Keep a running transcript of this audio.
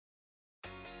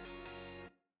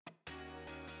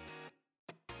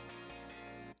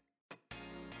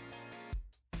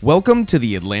Welcome to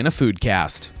the Atlanta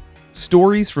Foodcast.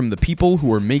 Stories from the people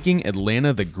who are making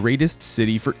Atlanta the greatest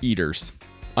city for eaters.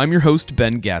 I'm your host,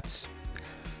 Ben Getz.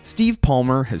 Steve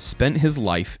Palmer has spent his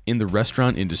life in the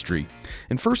restaurant industry,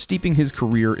 and first steeping his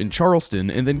career in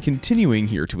Charleston and then continuing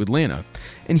here to Atlanta.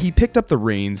 And he picked up the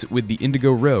reins with the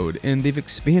Indigo Road, and they've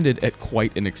expanded at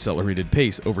quite an accelerated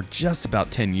pace over just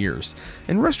about 10 years.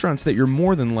 And restaurants that you're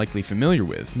more than likely familiar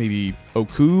with, maybe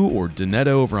Oku or Donetto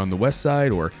over on the west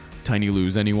side, or Tiny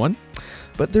Lou's, anyone?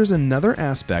 But there's another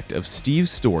aspect of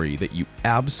Steve's story that you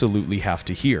absolutely have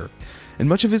to hear. And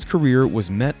much of his career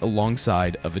was met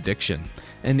alongside of addiction.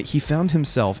 And he found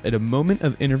himself at a moment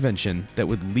of intervention that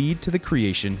would lead to the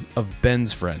creation of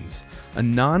Ben's Friends, a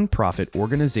non-profit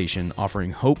organization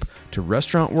offering hope to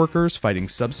restaurant workers fighting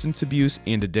substance abuse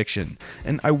and addiction.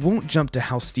 And I won't jump to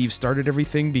how Steve started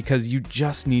everything because you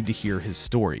just need to hear his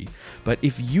story. But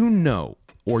if you know,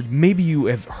 or maybe you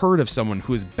have heard of someone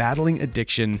who is battling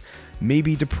addiction,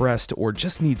 maybe depressed, or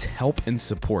just needs help and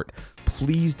support,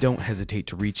 please don't hesitate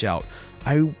to reach out.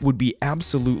 I would be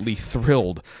absolutely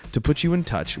thrilled to put you in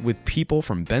touch with people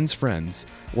from Ben's Friends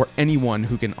or anyone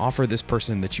who can offer this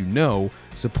person that you know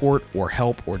support or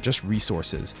help or just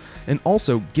resources. And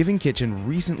also, Giving Kitchen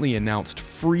recently announced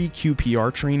free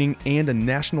QPR training and a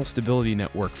national stability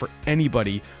network for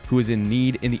anybody who is in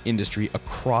need in the industry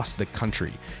across the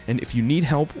country. And if you need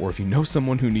help or if you know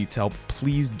someone who needs help,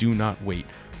 please do not wait.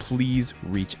 Please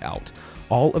reach out.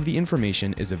 All of the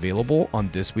information is available on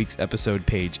this week's episode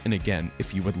page. And again,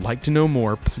 if you would like to know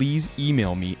more, please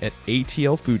email me at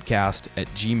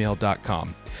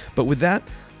atlfoodcast@gmail.com. But with that,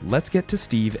 let's get to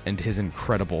Steve and his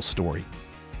incredible story.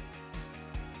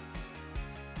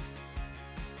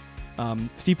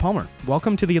 Steve Palmer,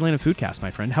 welcome to the Atlanta Foodcast,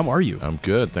 my friend. How are you? I'm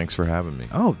good. Thanks for having me.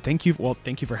 Oh, thank you. Well,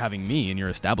 thank you for having me in your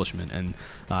establishment, and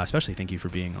especially thank you for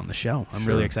being on the show. I'm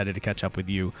really excited to catch up with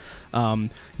you.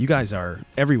 You guys are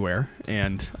everywhere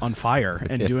and on fire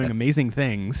and doing amazing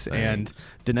things. Thanks. And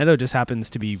Donetto just happens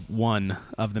to be one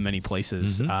of the many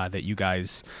places that you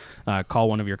guys call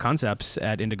one of your concepts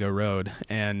at Indigo Road.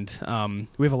 And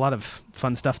we have a lot of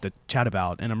fun stuff to chat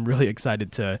about, and I'm really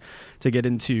excited to get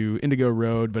into Indigo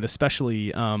Road, but especially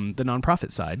the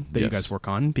nonprofit side that you guys work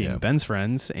on, being Ben's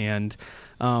Friends. And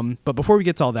but before we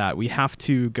get to all that, we have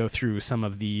to go through some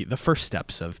of the first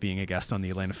steps of being a guest on the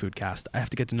Atlanta Foodcast. I have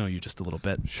to get to know you just a little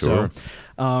bit. Sure.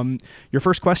 So your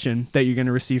first question that you're going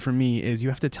to receive from me is you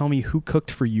have to tell me who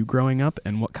cooked for you growing up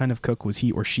and what kind of cook was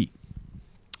he or she?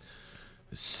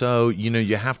 So,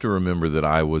 you have to remember that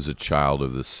I was a child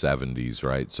of the 70s,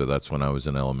 right? So that's when I was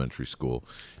in elementary school.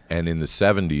 And in the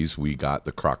 70s, we got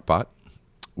the crock pot.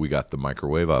 We got the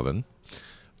microwave oven.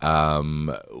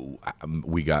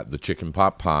 We got the chicken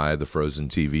pot pie, the frozen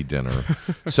TV dinner.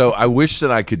 So I wish that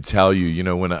I could tell you,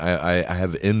 when I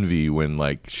have envy when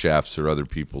like chefs or other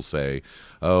people say,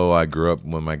 oh, I grew up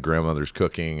when my grandmother's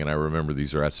cooking and I remember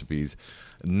these recipes.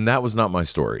 And that was not my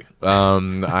story.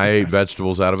 I ate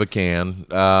vegetables out of a can.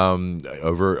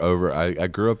 I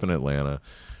grew up in Atlanta.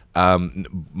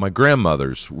 My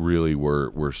grandmothers really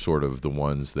were sort of the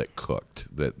ones that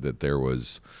cooked. That there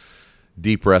was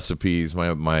deep recipes.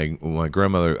 My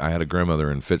grandmother. I had a grandmother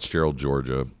in Fitzgerald,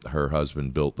 Georgia. Her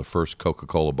husband built the first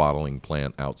Coca-Cola bottling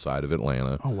plant outside of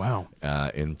Atlanta. Oh wow!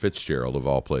 In Fitzgerald, of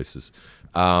all places.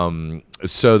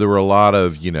 So there were a lot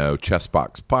of chess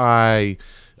box pie.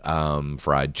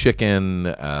 Fried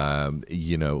chicken,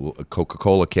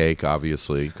 Coca-Cola cake,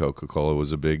 obviously. Coca-Cola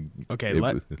was a big... Okay,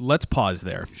 let's pause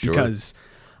there. Sure. Because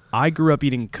I grew up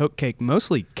eating Coke cake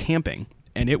mostly camping,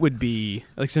 and it would be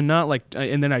like, so not like,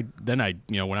 and then I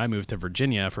when I moved to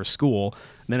Virginia for school,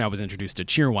 then I was introduced to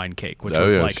cheerwine cake, which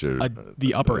was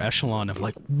the upper echelon of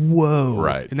like, whoa.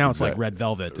 Right. And now it's like red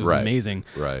velvet. It was amazing.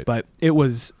 Right. But it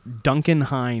was Duncan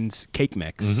Hines cake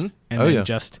mix, and then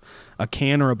just a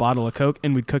can or a bottle of Coke,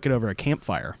 and we'd cook it over a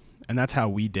campfire. And that's how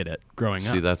we did it growing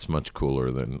up. See, that's much cooler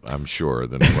than, I'm sure,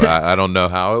 than I don't know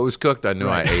how it was cooked. I knew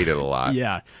I ate it a lot.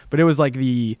 Yeah. But it was like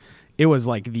the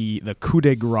coup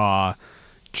de grace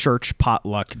church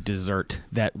potluck dessert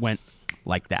that went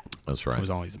like that. That's right. It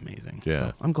was always amazing. Yeah.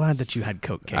 So I'm glad that you had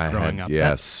Coke cake growing up.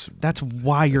 Yes. That's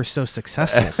why you're so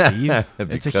successful, Steve.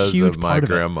 It's because a huge of my part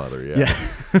grandmother. Yeah.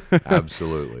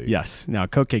 Absolutely. Yes. Now,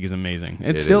 Coke cake is amazing.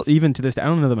 It's It still, is. even to this day, I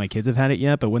don't know that my kids have had it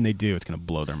yet, but when they do, it's going to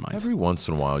blow their minds. Every once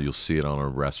in a while, you'll see it on a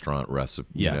restaurant recipe,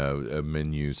 Yeah. a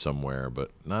menu somewhere, but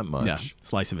not much. Yeah.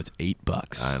 Slice of it's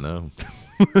 $8. I know.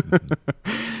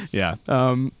 Yeah.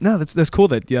 No, that's cool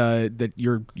that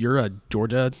you're a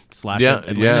Georgia /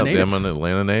 Atlanta native. I'm an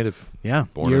Atlanta native. Yeah.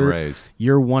 Born and raised.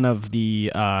 You're one of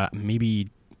the maybe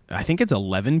I think it's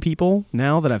 11 people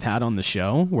now that I've had on the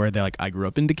show where they're like, I grew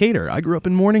up in Decatur, I grew up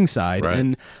in Morningside, Right.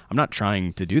 and I'm not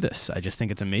trying to do this. I just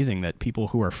think it's amazing that people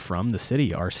who are from the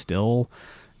city are still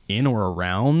in or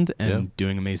around and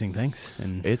doing amazing things.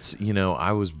 And It's,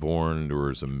 I was born, there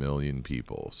was 1 million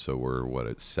people. So we're,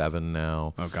 at 7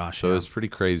 now? oh gosh. So yeah. it's pretty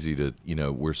crazy to,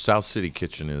 where South City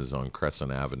Kitchen is on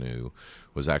Crescent Avenue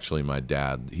was actually my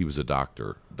dad. He was a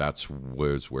doctor.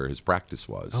 Was where his practice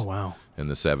was. Oh, wow. In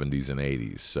the 70s and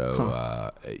 80s.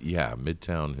 So,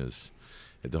 Midtown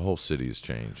the whole city has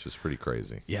changed. It's pretty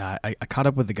crazy. Yeah, I caught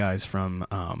up with the guys from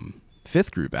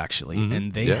Fifth Group, actually,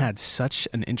 and they had such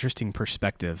an interesting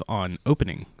perspective on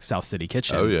opening South City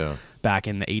Kitchen. Oh, yeah. Back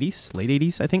in the 80s, late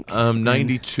 80s, I think.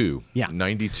 92. Yeah.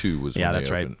 92 was when that's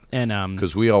they right. opened. And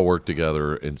Because we all worked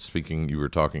together, and speaking, you were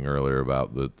talking earlier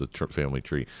about the family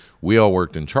tree. We all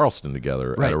worked in Charleston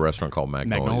together at a restaurant called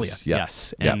Magnolia. Yep.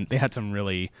 Yes, and they had some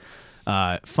really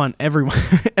fun.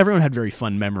 Everyone had very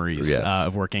fun memories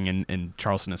of working in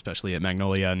Charleston, especially at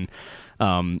Magnolia.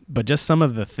 And but just some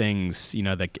of the things,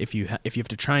 that if you have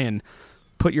to try and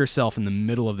put yourself in the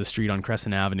middle of the street on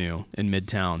Crescent Avenue in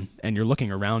Midtown, and you're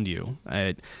looking around you,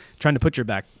 trying to put your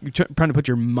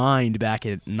mind back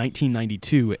at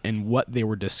 1992 and what they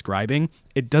were describing,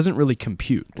 it doesn't really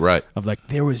compute. Right. Of like,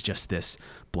 there was just this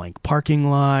blank parking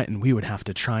lot, and we would have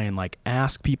to try and like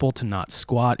ask people to not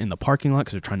squat in the parking lot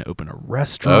because they're trying to open a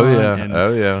restaurant.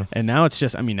 Oh yeah. And now it's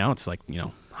just, now it's like,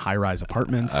 high-rise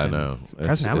apartments. I know.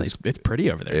 Crescent Avenue, it's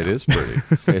pretty over there. It now. is pretty.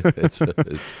 It's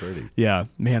pretty. Yeah,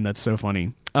 man, that's so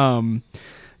funny.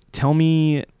 Tell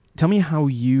me how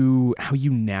you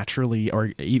naturally,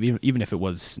 or even if it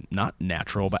was not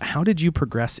natural, but how did you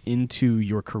progress into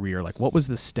your career? Like, what was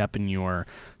the step in your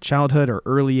childhood or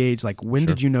early age? Like, when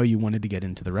did you know you wanted to get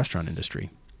into the restaurant industry?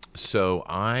 So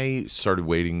I started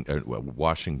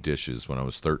washing dishes when I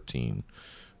was 13.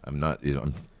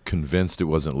 I'm convinced it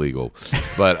wasn't legal,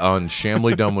 but on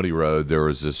Chamblee Dunwoody Road there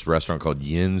was this restaurant called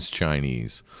Yin's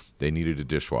Chinese. They needed a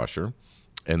dishwasher,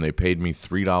 and they paid me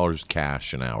 $3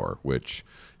 cash an hour, which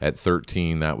at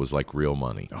 13 that was like real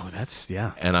money. Oh, that's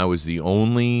And I was the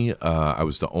only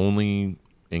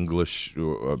English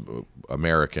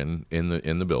American in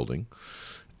the building,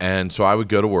 and so I would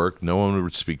go to work. No one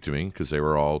would speak to me because they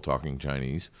were all talking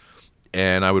Chinese,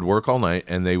 and I would work all night,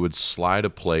 and they would slide a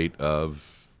plate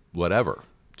of whatever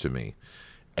to me.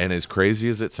 And as crazy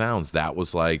as it sounds, that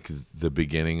was like the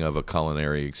beginning of a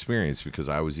culinary experience, because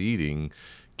I was eating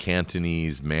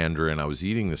Cantonese, Mandarin. I was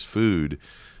eating this food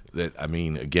that,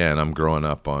 again, I'm growing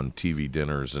up on TV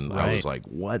dinners, and I was like,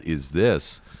 what is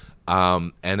this?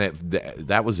 And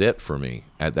that was it for me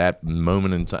at that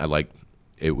moment in time. Like,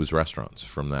 it was restaurants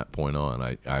from that point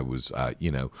on. I was,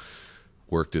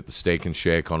 worked at the Steak and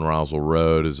Shake on Roswell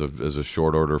Road as a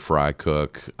short order fry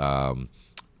cook.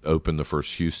 Opened the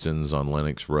first Houston's on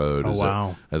Lenox Road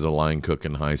as a line cook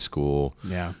in high school.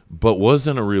 Yeah. But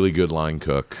wasn't a really good line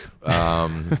cook.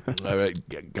 I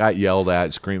got yelled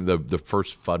at, screamed. The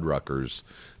first Fuddruckers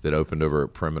that opened over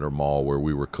at Perimeter Mall, where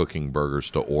we were cooking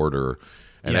burgers to order,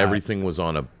 and everything was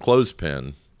on a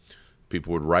clothespin.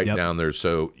 People would write down there,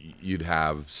 so you'd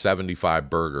have 75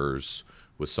 burgers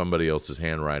with somebody else's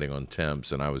handwriting on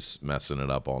temps, and I was messing it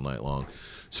up all night long.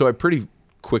 So I pretty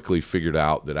quickly figured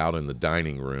out that out in the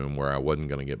dining room, where I wasn't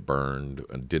going to get burned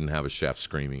and didn't have a chef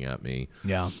screaming at me,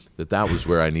 that was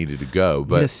where I needed to go.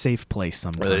 But it's a safe place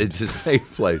sometimes. It's a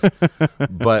safe place.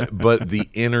 but the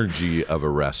energy of a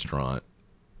restaurant,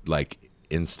 like,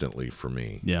 instantly for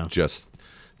me, just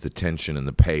the tension and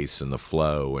the pace and the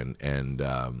flow, and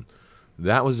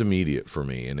that was immediate for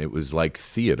me, and it was like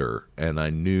theater, and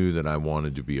I knew that I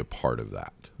wanted to be a part of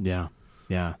that. Yeah.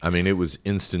 Yeah. It was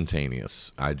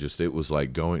instantaneous. It was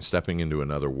like stepping into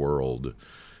another world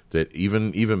that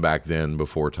even back then,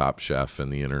 before Top Chef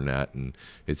and the internet, and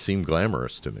it seemed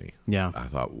glamorous to me. Yeah. I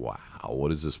thought, wow,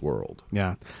 what is this world?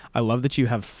 Yeah. I love that you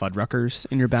have Fuddruckers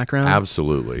in your background.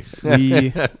 Absolutely.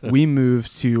 We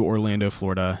moved to Orlando,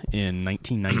 Florida in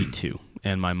 1992,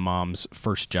 and my mom's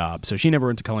first job. So she never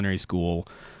went to culinary school,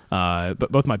 but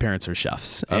both my parents are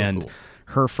chefs. Cool.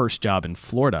 Her first job in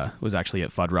Florida was actually at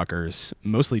Fuddruckers,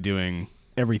 mostly doing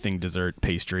everything dessert,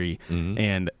 pastry,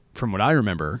 and from what I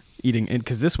remember, eating, and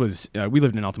because this was, we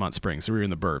lived in Altamont Springs, so we were in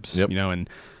the burbs,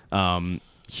 and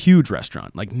huge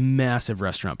restaurant, like massive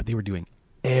restaurant, but they were doing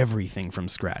everything from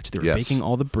scratch. They were baking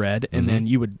all the bread, and then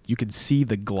you could see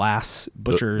the glass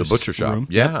butcher's the butcher shop, room,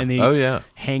 and they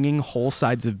hanging whole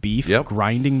sides of beef,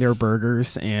 grinding their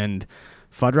burgers, and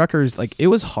Fuddruckers, like, it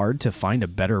was hard to find a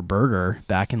better burger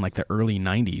back in like the early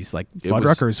 90s. Like,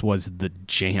 Fuddruckers was the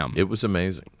jam. It was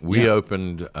amazing. We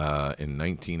opened in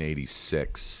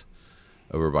 1986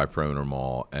 over by Proner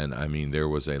Mall, and I mean there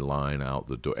was a line out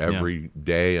the door every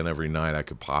day and every night I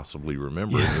could possibly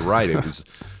remember. And you're right, it was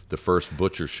the first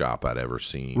butcher shop I'd ever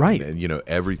seen. Right. And you know,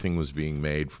 everything was being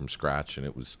made from scratch,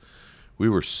 and we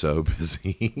were so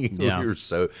busy. Yeah.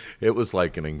 It was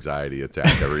like an anxiety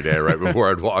attack every day right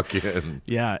before I'd walk in.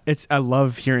 Yeah, I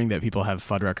love hearing that people have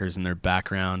Fuddruckers in their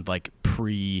background, like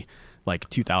pre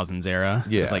 2000s era.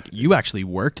 Yeah. It's like you actually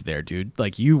worked there, dude.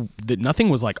 Like nothing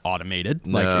was like automated.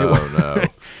 Like No.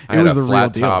 I had was a the real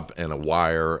flat deal. top and a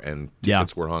wire, and Yeah.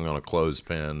 tickets were hung on a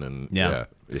clothespin, and Yeah.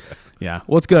 yeah. Yeah.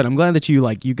 Well, it's good. I'm glad that you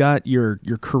got your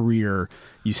career.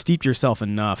 You steeped yourself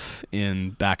enough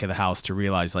in back of the house to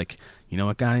realize, like, you know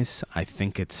what, guys? I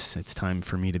think it's time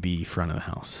for me to be front of the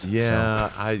house. Yeah,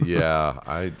 So,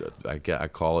 I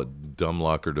call it dumb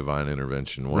luck or divine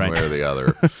intervention, one Right. way or the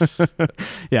other.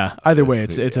 yeah. Either way,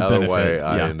 it's a Either benefit. way,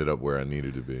 I yeah. ended up where I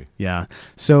needed to be. Yeah.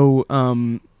 So,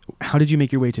 how did you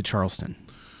make your way to Charleston?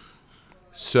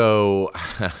 So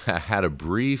I had a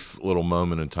brief little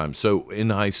moment in time. So in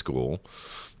high school,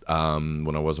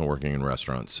 when I wasn't working in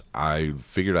restaurants, I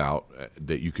figured out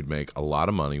that you could make a lot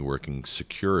of money working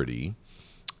security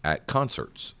at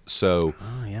concerts. So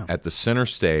at the center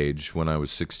stage, when I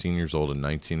was 16 years old in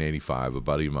 1985, a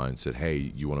buddy of mine said,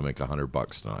 "Hey, you want to make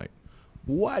 $100 tonight?"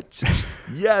 What?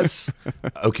 Yes.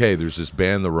 Okay, there's this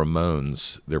band, the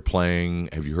Ramones. They're playing.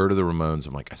 Have you heard of the Ramones?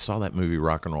 I'm like, I saw that movie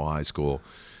Rock and Roll High School.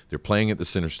 They're playing at the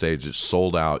center stage. It's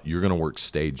sold out. You're going to work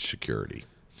stage security.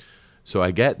 So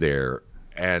I get there,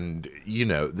 and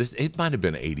it might have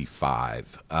been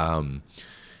 85. The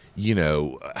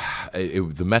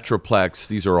Metroplex,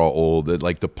 these are all old.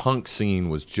 Like the punk scene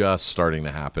was just starting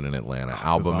to happen in Atlanta.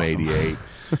 Album awesome. 88.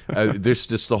 There's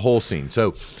just the whole scene.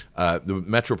 So the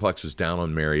Metroplex was down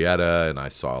on Marietta, and I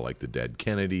saw like the Dead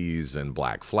Kennedys and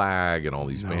Black Flag and all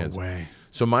these bands. No way.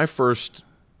 So my first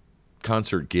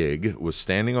concert gig was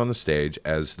standing on the stage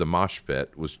as the mosh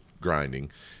pit was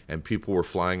grinding and people were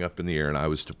flying up in the air, and I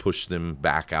was to push them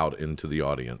back out into the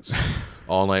audience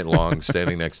all night long,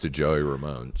 standing next to Joey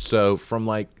Ramone. So from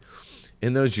like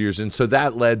in those years, and so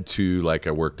that led to like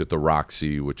I worked at the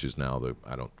Roxy, which is now the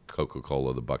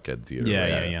Coca-Cola, the Buckhead Theater.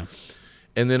 Yeah.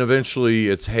 And then eventually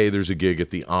it's, hey, there's a gig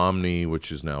at the Omni,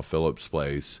 which is now Phillips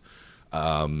Place.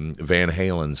 Van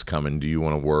Halen's coming. Do you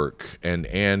want to work? And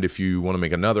if you want to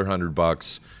make another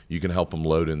 $100, you can help them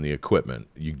load in the equipment.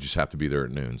 You just have to be there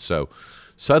at noon. So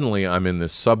suddenly I'm in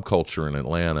this subculture in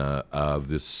Atlanta of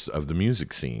the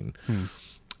music scene,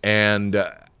 and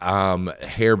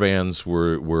hair bands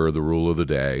were the rule of the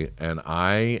day. And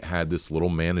I had this little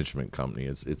management company.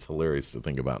 It's hilarious to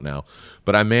think about now,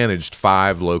 but I managed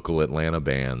 5 local Atlanta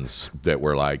bands that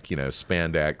were like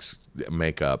spandex,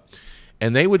 makeup.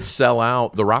 And they would sell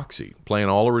out the Roxy, playing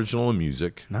all original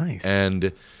music. Nice.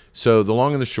 And so the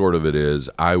long and the short of it is,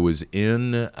 I was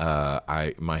in.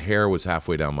 My hair was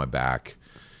halfway down my back.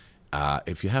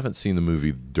 If you haven't seen the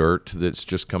movie Dirt that's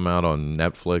just come out on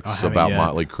Netflix about yet.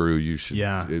 Motley Crue, you should.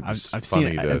 Yeah, it's I've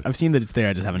funny seen it. I've seen that it's there.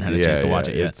 I just haven't had a chance to watch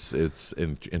it yet. It's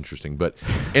interesting. But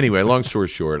anyway, long story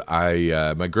short,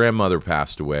 my grandmother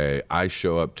passed away. I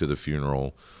show up to the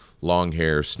funeral. Long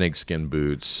hair, snakeskin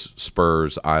boots,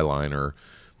 spurs, eyeliner.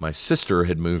 My sister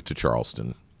had moved to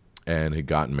Charleston and had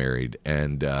gotten married.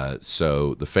 And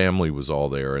so the family was all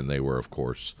there, and they were, of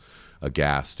course,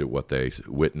 aghast at what they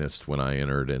witnessed when I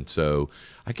entered. And so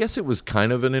I guess it was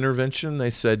kind of an intervention. They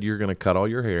said, you're going to cut all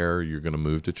your hair, you're going to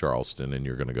move to Charleston, and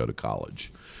you're going to go to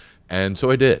college. And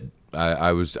so I did.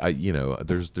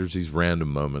 There's these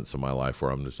random moments in my life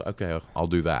where I'm just, okay, I'll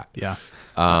do that. Yeah.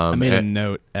 I made a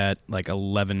note at like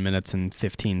 11 minutes and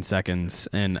 15 seconds,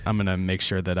 and I'm going to make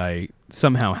sure that I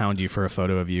somehow hound you for a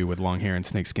photo of you with long hair and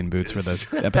snakeskin boots for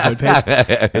the episode page.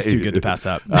 It's too good to pass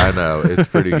up. I know. It's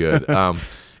pretty good.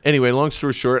 Anyway, long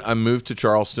story short, I moved to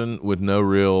Charleston with no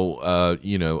real,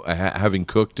 having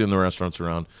cooked in the restaurants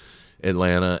around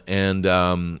Atlanta, and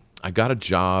I got a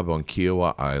job on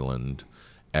Kiowa Island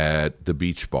at the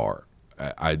beach bar.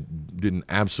 I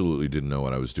absolutely didn't know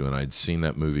what I was doing. I'd seen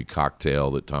that movie Cocktail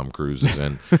that Tom Cruise is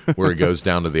in, where he goes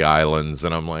down to the islands,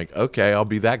 and I'm like, okay, I'll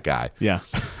be that guy. Yeah.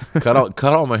 cut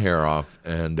all my hair off,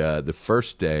 and the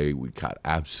first day we got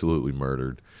absolutely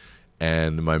murdered.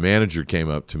 And my manager came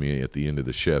up to me at the end of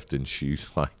the shift, and she's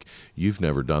like, "You've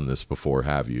never done this before,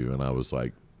 have you?" And I was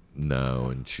like, "No."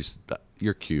 And she said,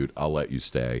 "You're cute. I'll let you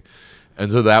stay."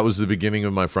 And so that was the beginning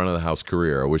of my front of the house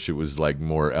career. I wish it was like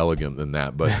more elegant than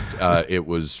that, but it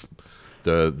was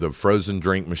the frozen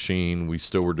drink machine. We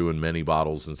still were doing many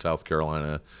bottles in South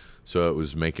Carolina, so it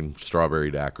was making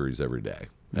strawberry daiquiris every day.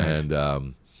 Nice.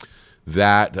 And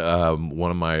that one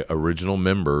of my original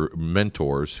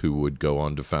mentors, who would go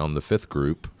on to found the Fifth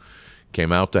Group,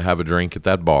 came out to have a drink at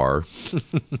that bar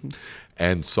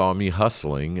and saw me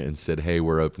hustling and said, "Hey,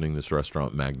 we're opening this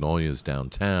restaurant, Magnolia's,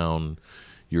 downtown.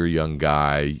 You're a young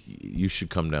guy. You should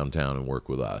come downtown and work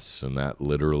with us." And that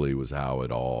literally was how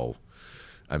it all.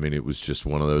 I mean, it was just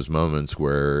one of those moments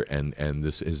where, and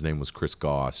his name was Chris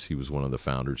Goss. He was one of the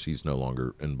founders. He's no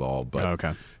longer involved, but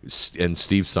okay. And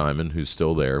Steve Simon, who's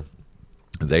still there,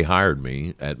 they hired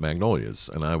me at Magnolia's,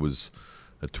 and I was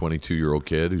a 22-year-old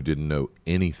kid who didn't know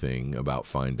anything about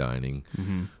fine dining,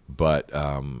 but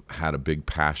had a big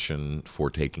passion for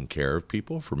taking care of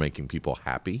people, for making people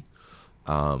happy.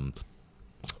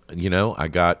 You know, I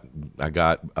got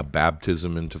a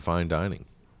baptism into fine dining.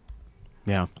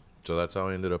 Yeah. So that's how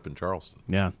I ended up in Charleston.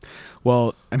 Yeah.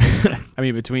 Well, I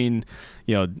mean, between,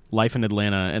 you know, life in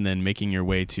Atlanta and then making your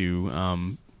way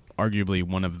to arguably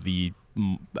one of the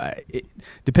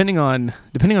depending on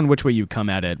which way you come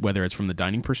at it, whether it's from the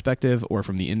dining perspective or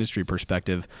from the industry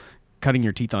perspective, cutting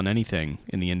your teeth on anything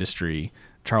in the industry,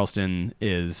 Charleston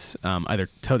is either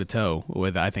toe to toe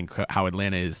with, I think, how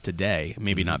Atlanta is today.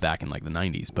 Maybe not back in like the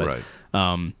 90s, but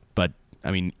right. But I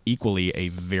mean, equally a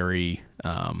very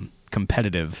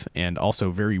competitive and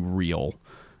also very real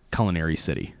culinary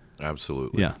city.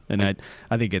 Absolutely. Yeah, and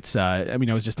I think it's. I mean,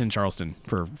 I was just in Charleston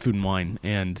for Food and Wine,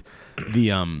 and the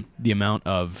amount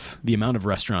of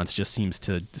restaurants just seems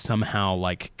to somehow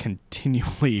like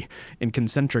continually in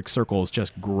concentric circles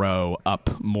just grow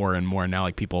up more and more. Now,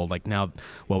 like people like now,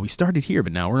 well, we started here,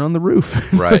 but now we're on the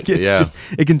roof. Right. Like it's yeah. just,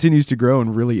 it continues to grow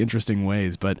in really interesting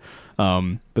ways. But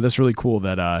that's really cool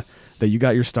that that you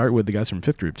got your start with the guys from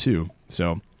Fifth Group too.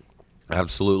 So.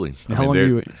 Absolutely. How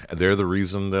long they're the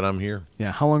reason that I'm here.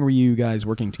 Yeah. How long were you guys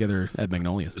working together at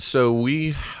Magnolia's? So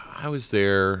I was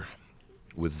there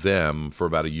with them for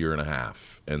about a year and a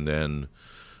half. And then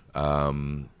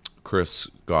Chris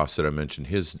Goss that I mentioned,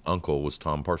 his uncle was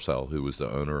Tom Parcell, who was the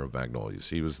owner of Magnolia's.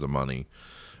 He was the money.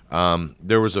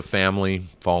 There was a family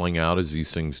falling out, as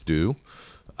these things do.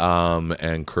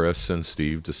 And Chris and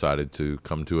Steve decided to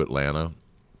come to Atlanta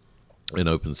and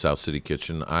open South City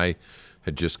Kitchen. I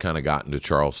had just kind of gotten to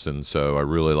Charleston, so I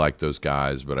really liked those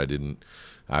guys, but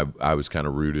I was kind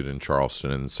of rooted in Charleston,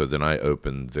 and so then I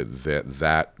opened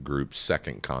that group's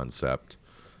second concept,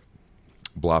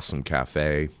 Blossom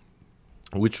Cafe,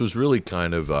 which was really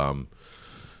kind of,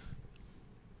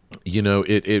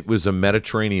 it was a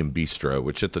Mediterranean bistro,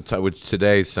 which which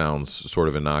today sounds sort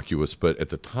of innocuous, but at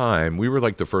the time we were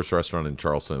like the first restaurant in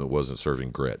Charleston that wasn't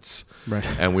serving grits, right?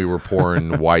 And we were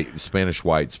pouring Spanish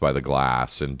whites by the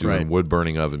glass and doing wood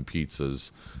burning oven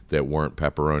pizzas that weren't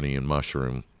pepperoni and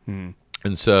mushroom, and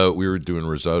so we were doing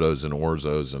risottos and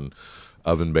orzos and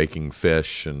oven baking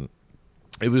fish, and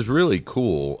it was really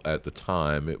cool at the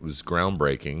time. It was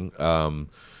groundbreaking.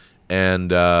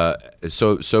 And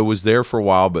so was there for a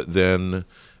while, but then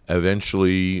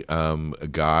eventually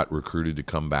got recruited to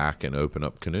come back and open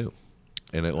up Canoe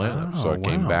in Atlanta. So I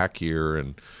came back here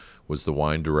and was the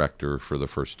wine director for the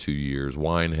first 2 years.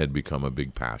 Wine had become a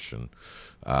big passion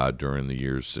during the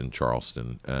years in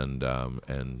Charleston,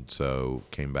 and so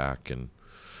came back and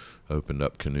opened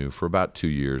up Canoe for about 2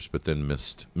 years, but then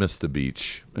missed the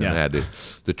beach and had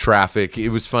the traffic. It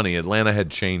was funny. Atlanta had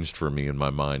changed for me in my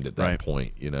mind at that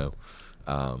point,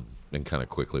 and kind of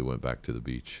quickly went back to the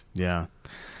beach. Yeah.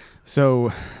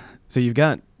 So you've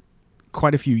got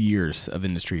quite a few years of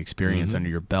industry experience under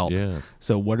your belt. Yeah.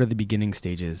 So what are the beginning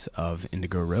stages of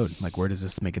Indigo Road? Like, where does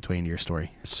this make its way into your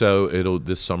story? So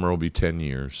this summer will be 10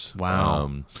 years.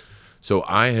 Wow. So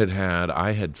I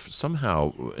had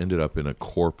somehow ended up in a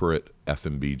corporate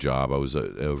F&B job. I was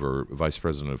over vice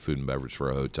president of food and beverage for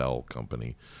a hotel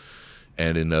company.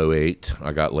 And in 2008,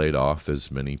 I got laid off, as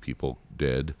many people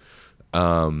did.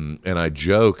 And I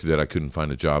joked that I couldn't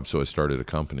find a job, so I started a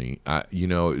company.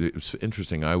 It was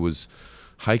interesting. I was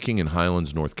hiking in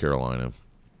Highlands, North Carolina,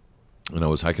 and I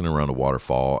was hiking around a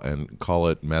waterfall, and call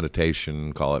it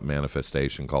meditation, call it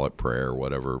manifestation, call it prayer,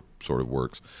 whatever sort of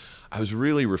works. I was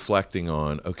really reflecting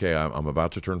on, okay, I'm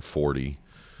about to turn 40.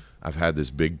 I've had this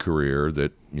big career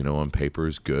that, on paper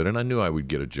is good, and I knew I would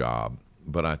get a job.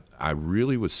 But I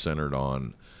really was centered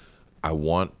on, I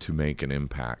want to make an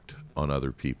impact on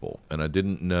other people. And I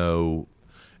didn't know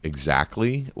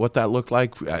exactly what that looked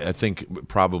like. I think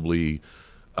probably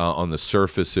on the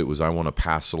surface it was, I want to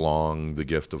pass along the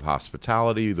gift of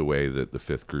hospitality the way that the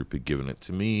Fifth Group had given it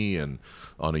to me and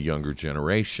on a younger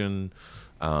generation.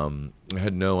 I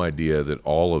had no idea that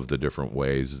all of the different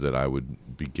ways that I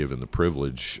would be given the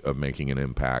privilege of making an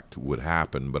impact would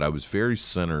happen, but I was very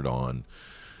centered on,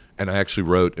 and I actually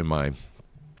wrote in my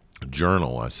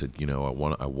journal, I said, I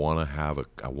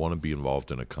want to be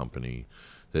involved in a company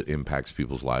that impacts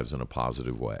people's lives in a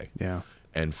positive way. Yeah.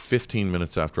 And 15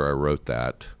 minutes after I wrote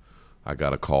that, I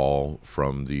got a call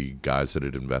from the guys that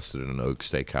had invested in an Oak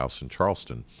Steakhouse in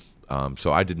Charleston.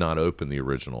 So I did not open the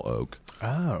original Oak.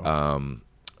 Oh.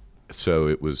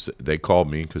 So they called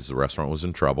me because the restaurant was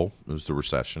in trouble. It was the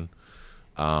recession.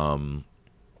 And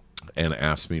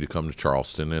asked me to come to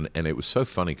Charleston. And it was so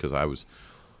funny because I was,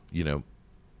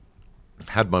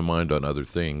 had my mind on other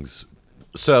things.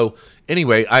 So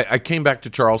anyway, I came back to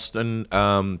Charleston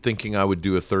thinking I would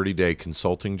do a 30-day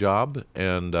consulting job,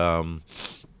 and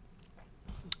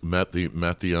met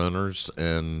the owners,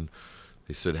 and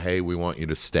they said, "Hey, we want you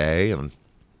to stay." And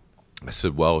I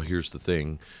said, "Well, here's the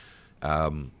thing.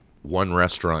 One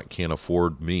restaurant can't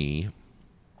afford me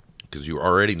because you're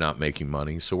already not making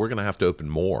money, so we're going to have to open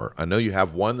more. I know you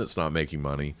have one that's not making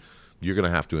money. You're going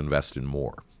to have to invest in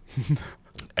more."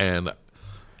 And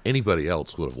anybody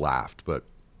else would have laughed, but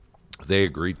they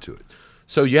agreed to it.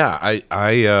 So yeah,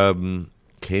 I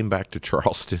came back to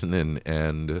Charleston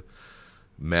and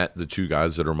met the two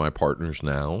guys that are my partners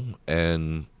now,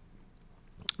 and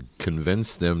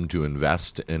convinced them to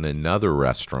invest in another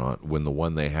restaurant when the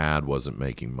one they had wasn't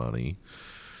making money.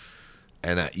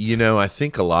 And I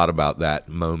think a lot about that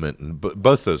moment, and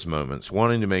both those moments,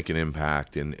 wanting to make an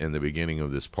impact in the beginning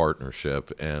of this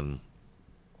partnership, and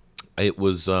it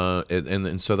was,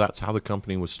 and so that's how the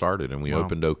company was started. And we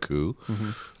opened Oku,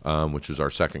 which was our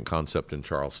second concept in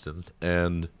Charleston.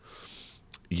 And,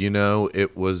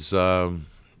 it was,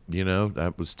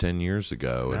 that was 10 years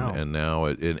ago. Wow. And now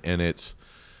it's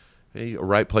a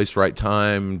right place, right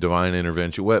time, divine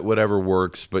intervention, whatever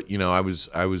works. But,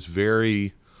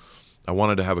 I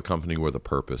wanted to have a company with a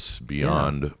purpose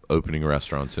beyond opening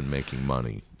restaurants and making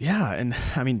money. Yeah,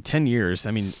 and 10 years.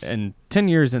 And 10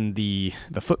 years in the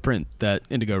footprint that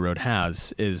Indigo Road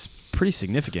has is pretty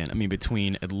significant.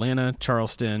 Between Atlanta,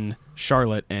 Charleston,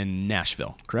 Charlotte, and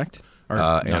Nashville, correct?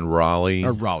 And Raleigh.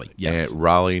 Or Raleigh, yes. And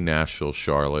Raleigh, Nashville,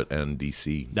 Charlotte, and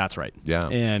D.C. That's right. Yeah.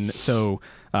 And so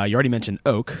you already mentioned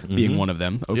Oak being one of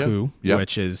them, Oku,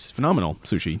 which is phenomenal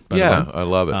sushi. By the way. I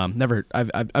love it.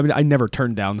 I never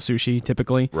turn down sushi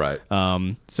typically. Right.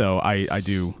 So I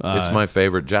do. It's my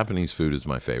favorite. Japanese food is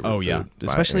my favorite. Oh yeah,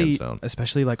 food,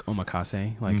 especially like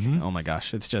omakase. Like oh my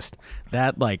gosh, it's just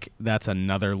that that's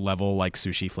another level, like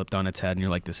sushi flipped on its head, and you're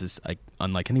like, this is like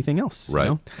unlike anything else.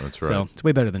 Right. That's right. So it's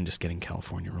way better than just getting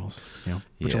California rolls.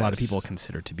 Which a lot of Yes. people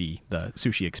consider to be the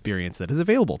sushi experience that is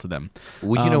available to them.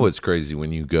 Well, you know what's crazy?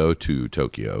 When you go to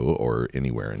Tokyo or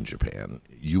anywhere in Japan,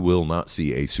 you will not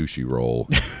see a sushi roll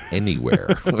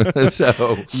anywhere.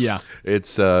 So Yeah.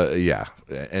 it's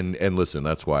and listen,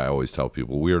 that's why I always tell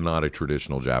people we are not a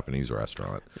traditional Japanese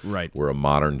restaurant. Right. We're a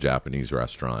modern Japanese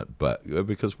restaurant, but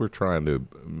because we're trying to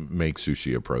make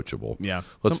sushi approachable. Yeah.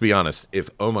 Let's be honest.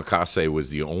 If omakase was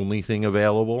the only thing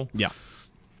available, Yeah.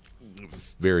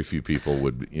 very few people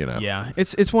would, Yeah,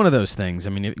 it's one of those things.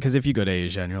 Because if you go to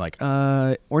Asia and you're like,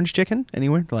 orange chicken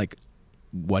anywhere, they're like,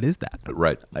 what is that?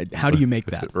 Right. How do you make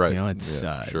that? Right.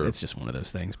 Sure. It's just one of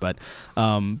those things. But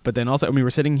then also, we're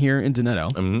sitting here in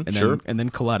Doneto, and then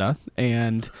Coletta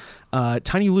and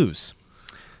Tiny Lou's.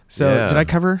 So did I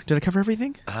cover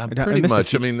everything? Pretty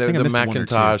much. The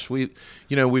Macintosh.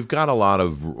 We've got a lot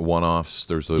of one-offs.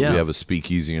 We have a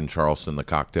speakeasy in Charleston, the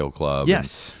Cocktail Club.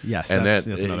 Yes. And that's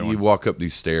another one. You walk up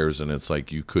these stairs, and it's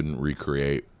like you couldn't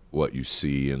recreate what you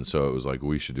see, and so it was like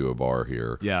we should do a bar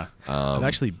here. Yeah, I've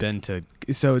actually been to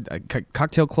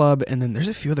Cocktail Club, and then there's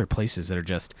a few other places that are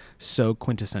just so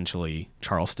quintessentially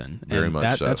Charleston. Very and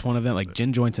much so. That's one of them. Like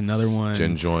Gin Joint's another one.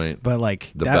 Gin Joint, but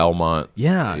like the Belmont.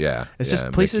 Yeah. It's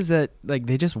just places that like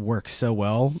they just work so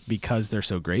well because they're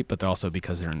so great, but also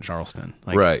because they're in Charleston.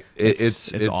 Like, right.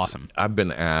 It's awesome. I've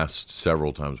been asked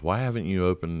several times, why haven't you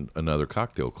opened another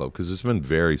cocktail club? Because it's been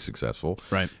very successful.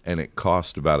 Right. And it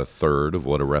cost about a third of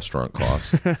what a restaurant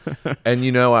costs.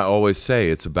 And I always say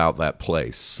it's about that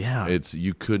place. Yeah. It's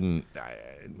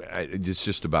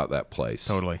just about that place.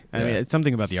 Totally. Yeah. It's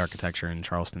something about the architecture in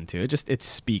Charleston too. It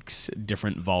speaks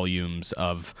different volumes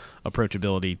of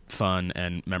approachability, fun,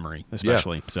 and memory,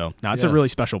 especially. Yeah. So it's a really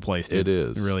special place. Dude. It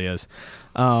is. It really is.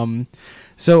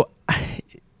 So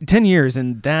 10 years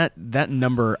and that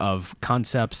number of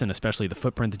concepts, and especially the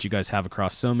footprint that you guys have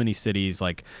across so many cities,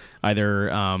 like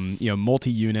either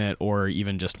multi-unit or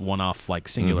even just one-off like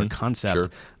singular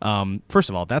concept. Sure. First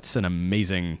of all, that's an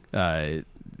amazing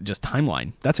just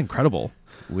timeline. That's incredible.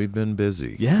 We've been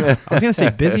busy. Yeah. I was going to say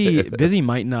busy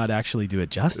might not actually do it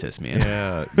justice, man.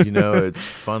 Yeah. It's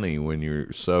funny when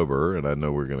you're sober, and I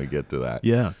know we're going to get to that.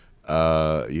 Yeah.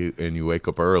 You wake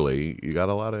up early, you got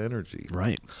a lot of energy.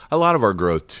 Right. A lot of our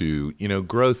growth too,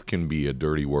 growth can be a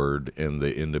dirty word in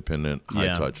the independent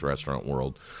high touch restaurant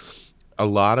world. a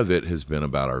lot of it has been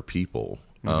about our people.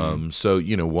 So,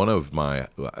 one of I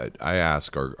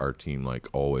ask our team, like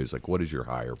always, like, what is your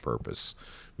higher purpose?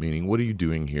 Meaning, what are you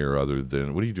doing here other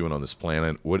than, what are you doing on this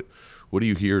planet? What are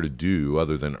you here to do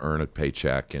other than earn a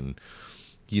paycheck? And,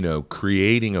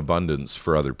 creating abundance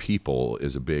for other people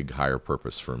is a big higher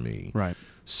purpose for me. Right.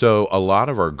 So a lot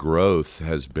of our growth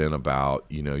has been about,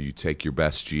 you take your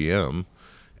best GM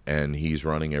and he's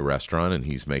running a restaurant and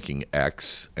he's making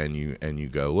X, and you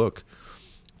go, look,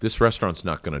 this restaurant's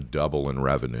not going to double in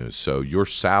revenue. So your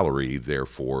salary,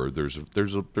 therefore, there's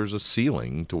a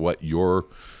ceiling to what you're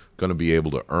going to be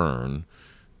able to earn.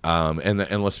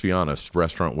 And let's be honest,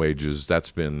 restaurant wages,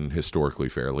 that's been historically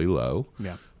fairly low.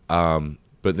 Yeah.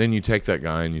 But then you take that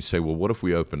guy and you say, well, what if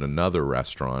we opened another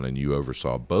restaurant and you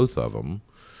oversaw both of them,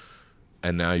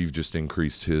 and now you've just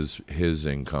increased his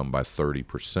income by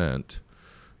 30%.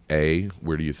 A,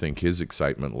 where do you think his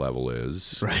excitement level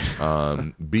is?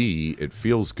 Right. B, it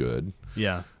feels good.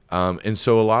 Yeah. And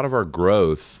so a lot of our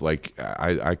growth, like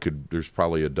there's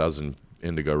probably a dozen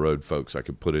Indigo Road folks I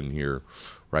could put in here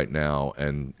right now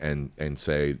and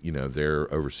say,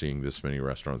 they're overseeing this many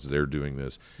restaurants, they're doing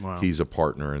this. Wow. He's a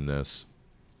partner in this.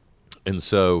 And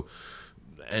so,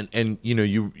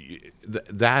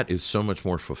 that is so much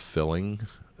more fulfilling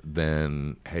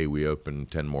than, hey, we opened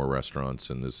 10 more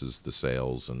restaurants and this is the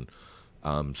sales. And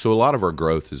so a lot of our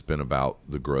growth has been about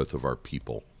the growth of our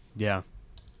people. Yeah.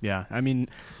 Yeah. I mean,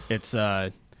 it's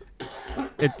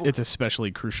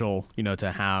especially crucial,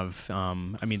 to have,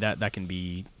 that can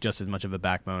be just as much of a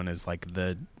backbone as like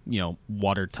the,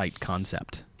 watertight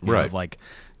concept, right? Of like,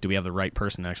 do we have the right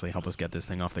person to actually help us get this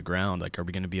thing off the ground? Like, are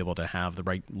we going to be able to have the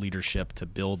right leadership to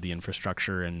build the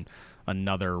infrastructure and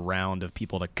another round of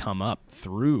people to come up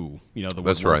through, the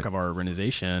That's work right. of our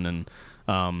organization?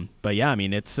 And, but yeah, I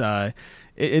mean, it's,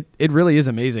 it really is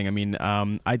amazing. I mean,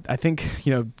 I think,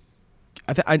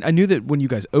 I knew that when you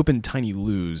guys opened Tiny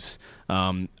Lou's,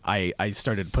 I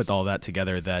started to put all that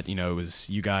together that, it was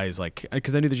you guys, like,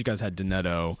 because I knew that you guys had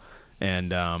Donetto,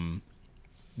 and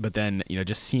but then,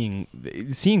 just seeing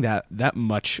that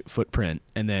much footprint,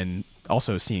 and then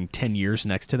also seeing 10 years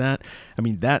next to that, I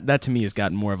mean, that to me has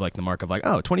gotten more of like the mark of like,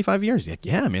 25 years. Like,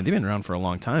 yeah, man, they've been around for a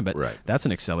long time, but right. That's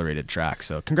an accelerated track.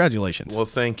 So congratulations. Well,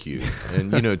 thank you.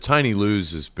 And, Tiny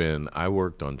Lou's I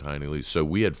worked on Tiny Lou's. So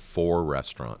we had 4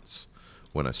 restaurants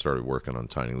when I started working on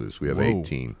Tiny Lou's. We have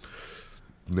 18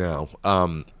 now.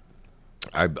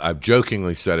 I've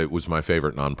jokingly said it was my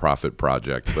favorite nonprofit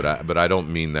project, but I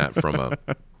don't mean that from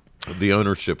the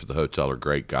ownership of the hotel are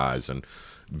great guys, and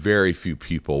very few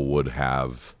people would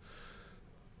have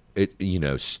it,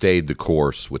 stayed the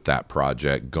course with that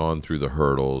project, gone through the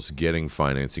hurdles, getting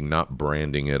financing, not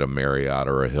branding it a Marriott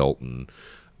or a Hilton.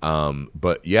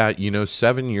 But yeah,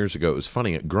 7 years ago, it was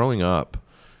funny growing up.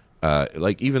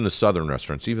 Like even the Southern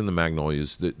restaurants, even the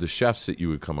Magnolias, the chefs that you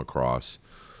would come across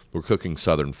were cooking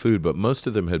Southern food, but most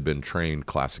of them had been trained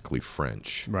classically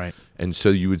French. Right. And so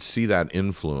you would see that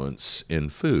influence in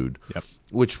food, Yep.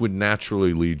 which would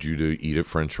naturally lead you to eat at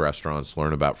French restaurants,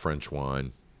 learn about French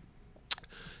wine.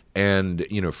 And,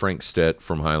 Frank Stett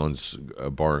from Highlands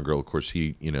Bar and Grill, of course,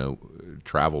 he,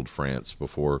 traveled France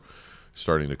before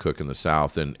starting to cook in the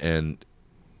South. And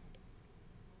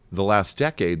the last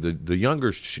decade, the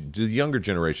younger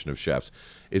generation of chefs,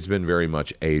 it's been very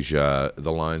much Asia.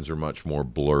 The lines are much more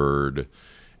blurred.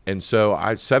 And so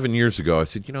 7 years ago, I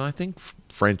said, I think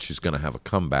French is going to have a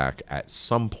comeback at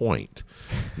some point.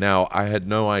 Now, I had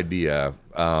no idea.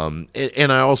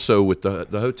 And I also, with the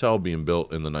hotel being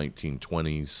built in the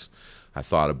 1920s, I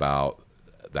thought about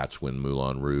that's when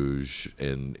Moulin Rouge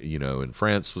in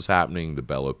France was happening, the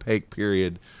Belle Opaque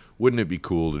period. Wouldn't it be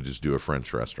cool to just do a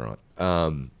French restaurant?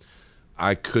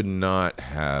 I could not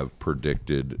have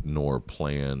predicted nor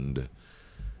planned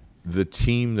the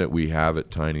team that we have at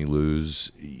Tiny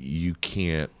Lou's. You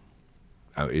can't.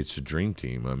 It's a dream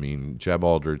team. I mean, Jeb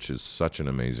Aldrich is such an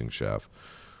amazing chef.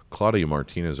 Claudia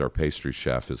Martinez, our pastry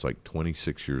chef, is like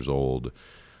 26 years old.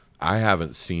 I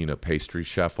haven't seen a pastry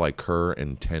chef like her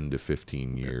in 10 to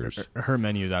 15 years. Her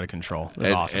menu is out of control.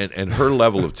 It's awesome. And her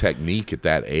level of technique at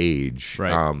that age,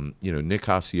 right. Nick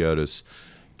Hasiotis,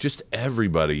 just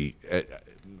everybody.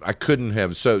 I couldn't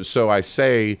have. So I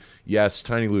say, yes,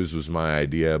 Tiny Lou's was my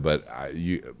idea, but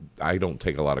I don't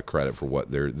take a lot of credit for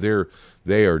what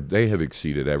they have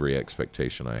exceeded every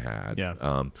expectation I had.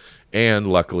 Yeah. And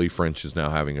luckily French is now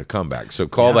having a comeback. So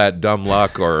call that dumb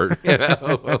luck or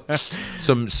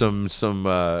some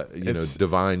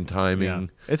divine timing. Yeah.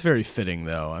 It's very fitting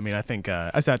though. I mean, I think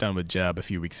I sat down with Jeb a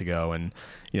few weeks ago and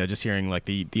just hearing like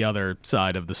the other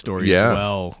side of the story as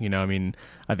well. I mean,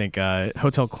 I think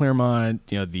Hotel Claremont,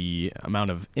 the amount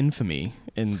of infamy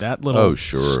in that little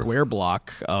square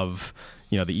block of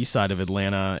the east side of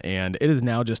Atlanta, and it is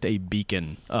now just a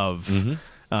beacon of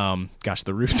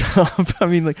the rooftop. I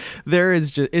mean, like there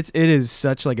is just it is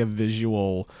such like a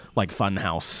visual like fun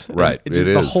house. Right. It is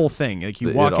the whole thing. Like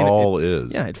you walk in,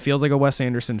 it feels like a Wes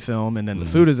Anderson film, and then the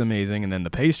food is amazing, and then the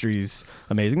pastry's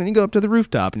amazing. Then you go up to the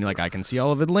rooftop and you're like, I can see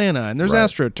all of Atlanta, and there's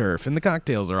AstroTurf, and the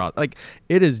cocktails are all like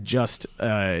it is just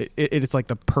it's like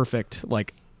the perfect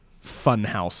like fun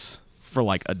house for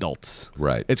like adults.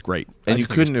 Right. It's great. And you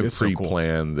couldn't have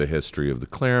pre-planned the history of the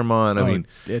Claremont. I mean,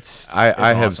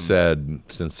 I have said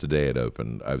since the day it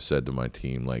opened, I've said to my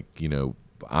team, like,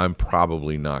 I'm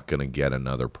probably not going to get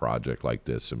another project like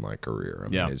this in my career. I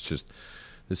mean, it's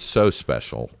so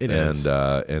special. It is.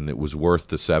 And it was worth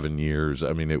the 7 years.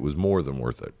 I mean, it was more than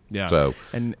worth it. Yeah. So,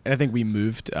 and I think we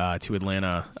moved to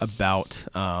Atlanta about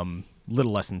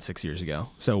little less than 6 years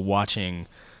ago. So watching,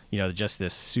 just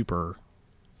this super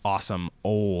awesome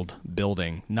old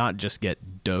building not just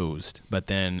get dozed, but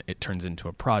then it turns into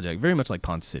a project very much like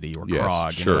Pond City or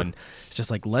Krog. And it's just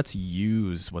like, let's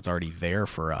use what's already there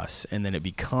for us, and then it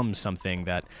becomes something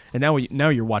that, and now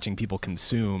you're watching people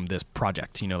consume this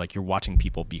project, like you're watching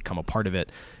people become a part of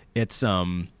it. It's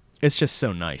just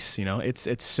so nice,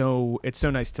 it's so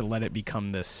nice to let it become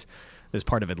this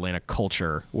part of Atlanta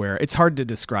culture where it's hard to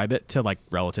describe it to like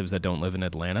relatives that don't live in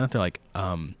Atlanta. They're like,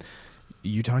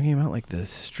 you talking about like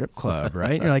this strip club,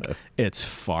 right? You're like, it's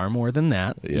far more than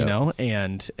that,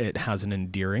 and it has an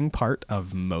endearing part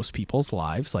of most people's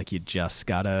lives. Like you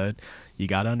gotta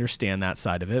understand that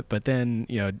side of it, but then,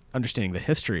 understanding the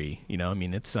history, I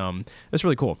mean, it's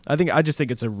really cool. I just think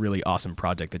it's a really awesome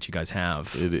project that you guys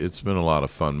have. It's been a lot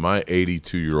of fun. My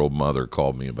 82-year-old mother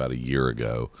called me about a year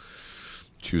ago.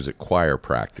 She was at choir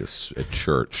practice at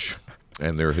church.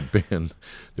 And there had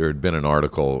been an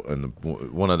article, and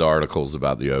one of the articles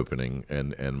about the opening,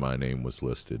 and my name was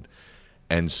listed,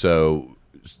 and so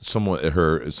someone in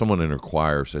her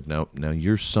choir said, "Now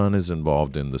your son is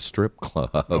involved in the strip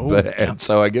club," and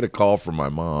so I get a call from my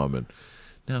mom, and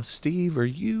now Steve, are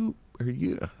you?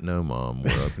 No, Mom,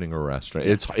 we're opening a restaurant.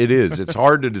 It's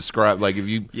hard to describe. Like if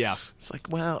you, it's like,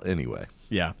 well, anyway,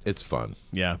 it's fun.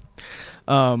 Yeah,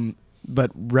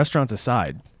 but restaurants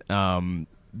aside.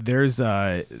 There's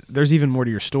even more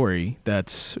to your story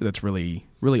that's really,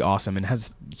 really awesome and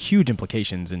has huge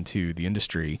implications into the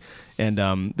industry. And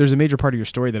there's a major part of your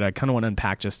story that I kind of want to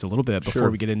unpack just a little bit before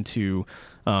we get into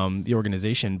the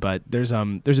organization. But there's a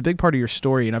big part of your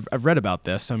story, and I've read about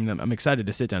this. So I'm excited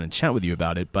to sit down and chat with you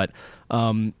about it. But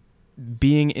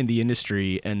being in the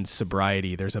industry and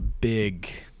sobriety, there's a big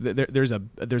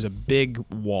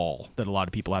wall that a lot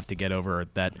of people have to get over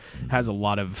that has a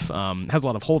lot of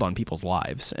hold on people's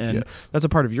lives, and that's a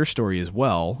part of your story as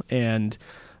well. And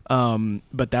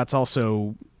but that's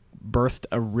also birthed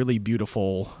a really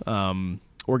beautiful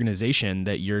organization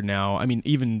that you're now, I mean,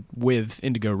 even with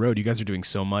Indigo Road, you guys are doing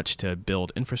so much to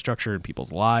build infrastructure in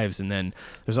people's lives. And then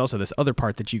there's also this other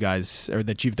part that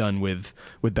you've done with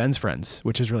Ben's Friends,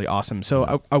 which is really awesome.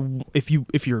 So if you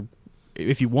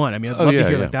want, I mean, I'd love to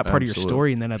hear like that part of your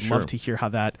story. And then I'd love to hear how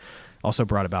that also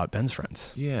brought about Ben's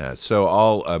Friends. Yeah. So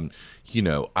I'll,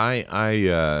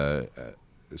 I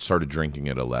started drinking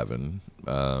at 11.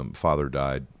 Father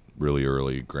died really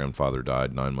early. Grandfather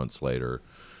died 9 months later.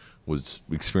 Was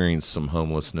experienced some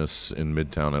homelessness in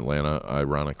Midtown Atlanta,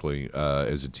 ironically,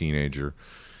 as a teenager.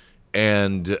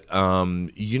 And,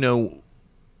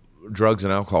 drugs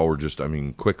and alcohol were just,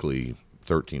 quickly,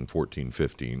 13, 14,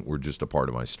 15, were just a part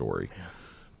of my story.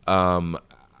 Yeah.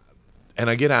 And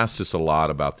I get asked this a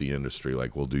lot about the industry,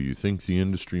 like, well, do you think the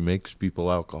industry makes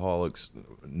people alcoholics?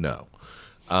 No.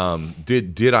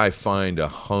 Did I find a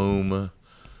home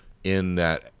in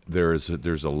that there's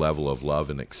a level of love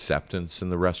and acceptance in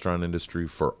the restaurant industry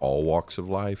for all walks of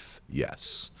life?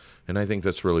 Yes. And I think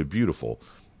that's really beautiful.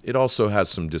 It also has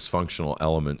some dysfunctional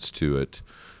elements to it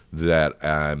that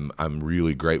I'm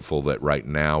really grateful that right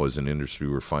now as an industry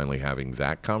we're finally having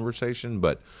that conversation.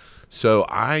 But so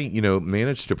I,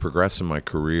 managed to progress in my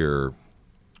career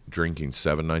drinking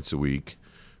 7 nights a week.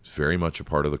 It's very much a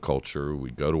part of the culture.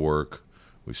 We go to work,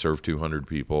 we serve 200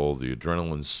 people, the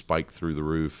adrenaline spiked through the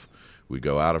roof. We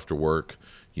go out after work.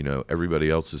 Everybody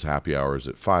else's happy hour is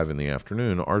at 5 in the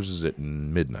afternoon. Ours is at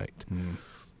midnight.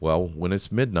 Well, when it's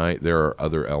midnight, there are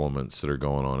other elements that are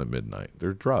going on at midnight. There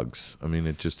are drugs. I mean,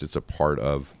 it's a part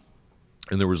of,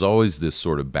 and there was always this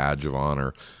sort of badge of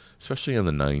honor, especially in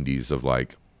the 90s, of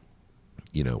like,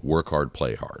 work hard,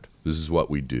 play hard. This is what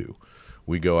we do.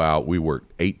 We go out, we work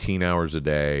 18 hours a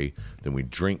day, then we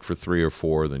drink for 3 or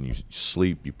 4, then you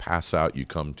sleep, you pass out, you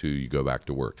go back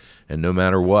to work. And no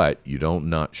matter what, you don't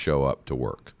not show up to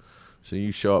work. So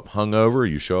you show up hungover,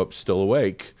 you show up still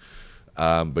awake,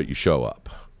 but you show up.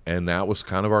 And that was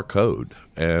kind of our code.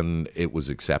 And it was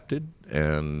accepted,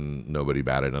 and nobody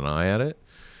batted an eye at it.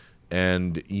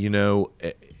 And,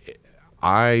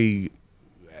 I,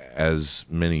 as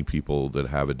many people that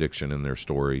have addiction in their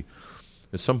story,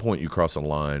 at some point you cross a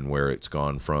line where it's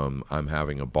gone from I'm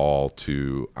having a ball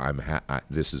to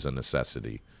this is a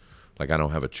necessity. Like I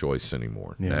don't have a choice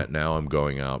anymore. Yeah. Now I'm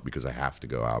going out because I have to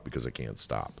go out because I can't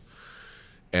stop.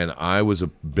 And I was a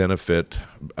benefactor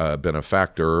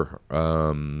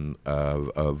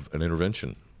of an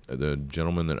intervention. The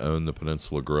gentleman that owned the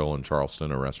Peninsula Grill in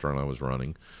Charleston, a restaurant I was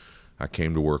running, I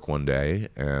came to work one day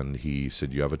and he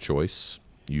said, you have a choice.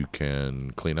 You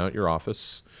can clean out your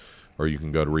office or you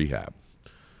can go to rehab.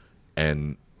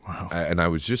 And Wow. I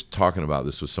was just talking about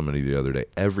this with somebody the other day.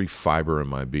 Every fiber in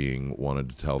my being wanted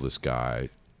to tell this guy,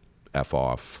 F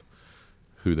off.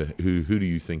 Who do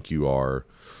you think you are?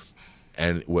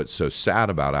 And what's so sad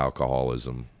about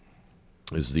alcoholism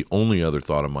is the only other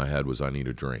thought in my head was I need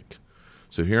a drink.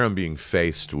 So here I'm being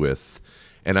faced with,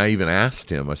 and I even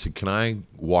asked him, I said, can I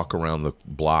walk around the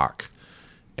block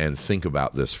and think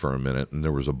about this for a minute? And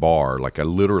there was a bar. Like I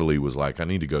literally was like, I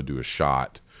need to go do a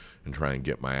shot and try and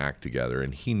get my act together.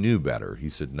 And he knew better. He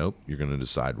said, nope, you're going to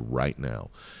decide right now.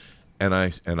 And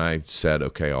I said,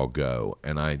 okay, I'll go.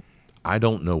 And I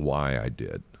don't know why I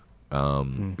did.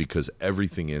 Because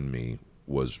everything in me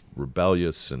was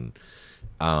rebellious and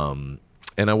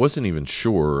I wasn't even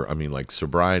sure. I mean, like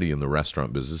sobriety in the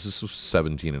restaurant business, this was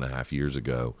 17 and a half years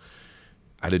ago.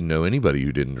 I didn't know anybody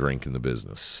who didn't drink in the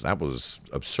business. That was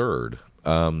absurd.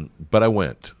 But I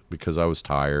went because I was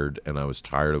tired and I was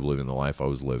tired of living the life I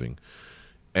was living.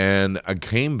 And I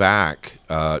came back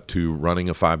to running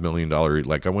a $5 million,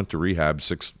 like I went to rehab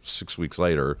six weeks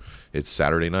later. It's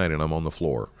Saturday night and I'm on the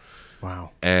floor.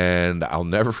 Wow. And I'll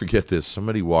never forget this.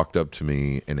 Somebody walked up to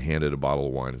me and handed a bottle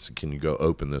of wine and said, can you go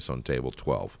open this on table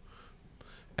 12?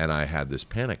 And I had this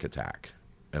panic attack.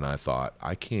 And I thought,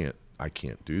 I can't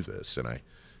do this. And I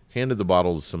handed the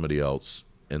bottle to somebody else.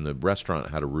 And the restaurant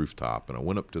had a rooftop. And I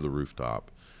went up to the rooftop.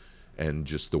 And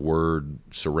just the word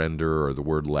surrender or the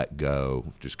word let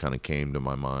go just kind of came to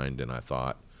my mind. And I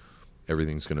thought,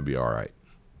 everything's going to be all right.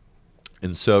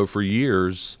 And so for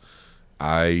years,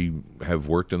 I have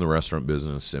worked in the restaurant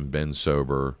business and been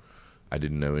sober. I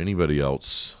didn't know anybody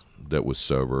else that was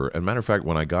sober. And matter of fact,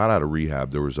 when I got out of rehab,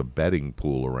 there was a betting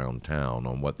pool around town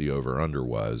on what the over-under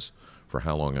was for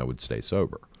how long I would stay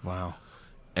sober. Wow.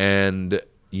 And,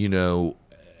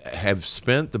 have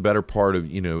spent the better part of,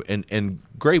 and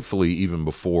gratefully, even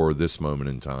before this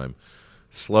moment in time,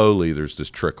 slowly there's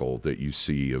this trickle that you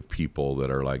see of people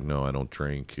that are like, no, I don't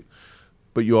drink.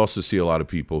 But you also see a lot of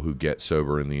people who get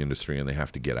sober in the industry and they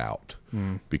have to get out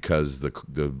because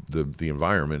the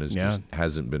environment is just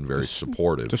hasn't been very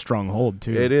supportive. It's a stronghold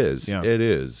too. It is. Yeah. It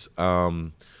is.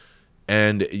 And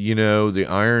the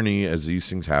irony as these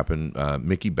things happen,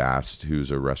 Mickey Bast,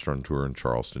 who's a restaurateur in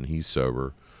Charleston, he's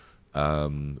sober.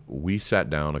 We sat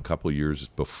down a couple of years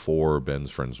before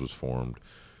Ben's Friends was formed.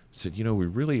 Said, we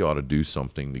really ought to do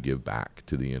something to give back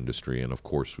to the industry. And of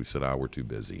course, we said, we're too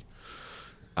busy.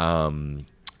 And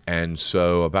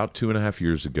so about 2.5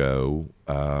 years ago,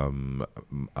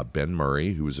 Ben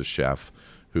Murray, who was a chef,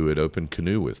 who had opened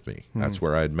Canoe with me. That's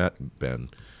where I had met Ben.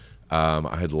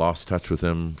 I had lost touch with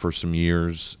him for some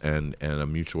years, and a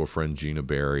mutual friend, Gina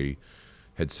Berry,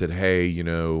 had said, hey, I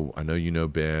know you know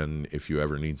Ben. If you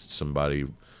ever need somebody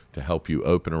to help you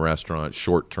open a restaurant,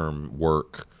 short-term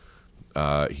work,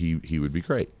 he would be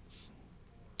great.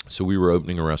 So we were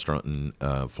opening a restaurant in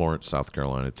Florence, South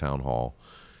Carolina, Town Hall.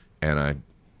 And I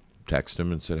texted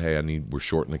him and said, hey, we're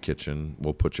short in the kitchen.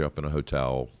 We'll put you up in a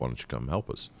hotel. Why don't you come help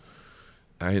us?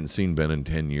 I hadn't seen Ben in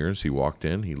 10 years. He walked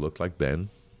in. He looked like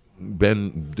Ben.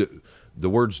 The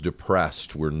words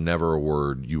depressed were never a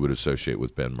word you would associate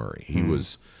with Ben Murray.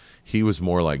 He was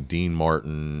more like Dean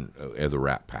Martin of the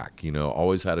Rat Pack.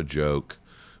 Always had a joke.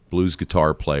 Blues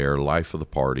guitar player, life of the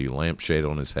party, lampshade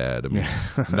on his head. I mean,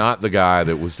 not the guy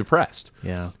that was depressed.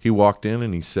 Yeah. He walked in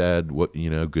and he said,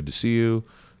 good to see you.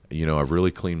 I've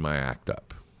really cleaned my act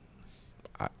up.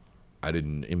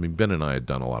 Ben and I had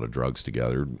done a lot of drugs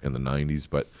together in the 90s,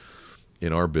 but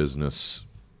in our business,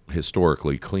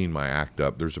 historically clean my act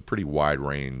up. There's a pretty wide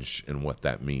range in what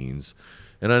that means.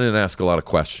 And I didn't ask a lot of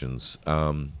questions.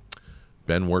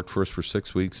 Ben worked for us for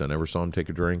 6 weeks. I never saw him take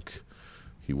a drink.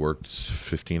 He worked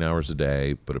 15 hours a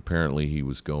day, but apparently he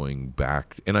was going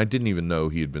back. And I didn't even know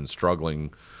he had been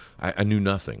struggling. I knew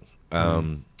nothing.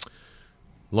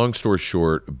 Long story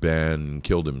short, Ben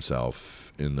killed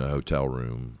himself in the hotel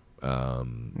room.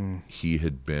 He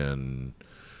had been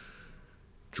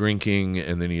drinking,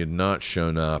 and then he had not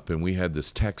shown up, and we had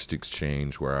this text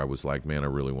exchange where I was like, man, I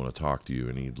really want to talk to you.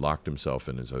 And he locked himself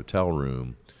in his hotel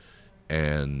room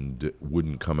and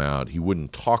wouldn't come out. He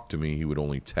wouldn't talk to me. He would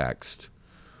only text.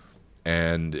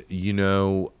 And,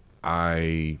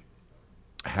 I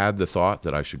had the thought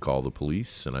that I should call the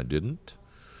police, and I didn't,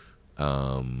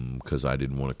 because I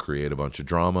didn't want to create a bunch of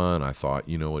drama. And I thought,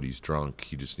 you know what, he's drunk.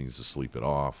 He just needs to sleep it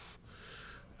off.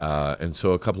 And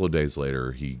so a couple of days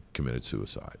later, he committed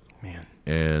suicide. Man.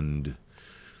 And,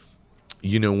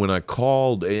 when I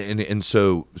called, and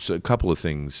so a couple of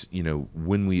things,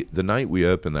 the night we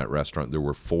opened that restaurant, there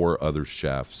were 4 other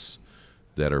chefs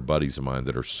that are buddies of mine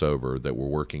that are sober that were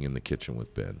working in the kitchen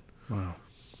with Ben. Wow.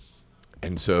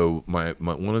 And so my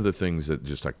one of the things that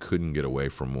just I couldn't get away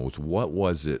from was, what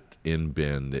was it in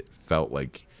Ben that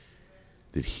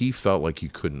he felt like you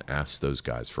couldn't ask those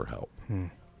guys for help?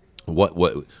 What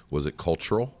was it?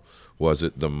 Cultural? Was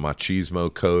it the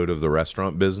machismo code of the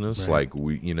restaurant business? Right.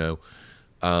 Like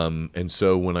and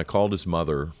so when I called his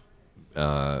mother,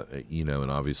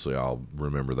 and obviously I'll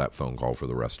remember that phone call for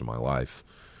the rest of my life.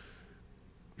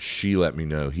 She let me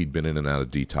know he'd been in and out of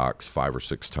detox 5 or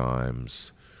 6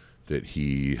 times, that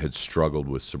he had struggled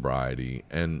with sobriety.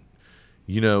 And,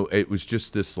 it was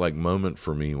just this like moment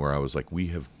for me where I was like, we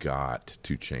have got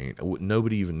to change.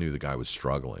 Nobody even knew the guy was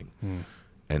struggling.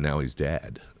 And now he's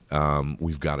dead.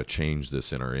 We've got to change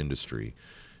this in our industry.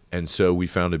 And so we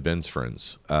founded Ben's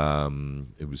Friends.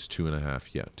 It was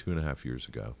 2.5 years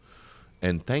ago.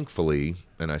 And thankfully,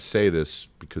 and I say this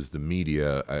because the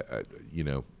media,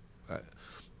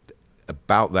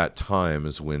 about that time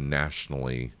is when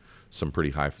nationally some pretty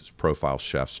high-profile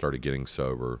chefs started getting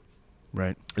sober.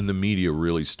 Right. And the media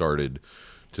really started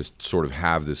to sort of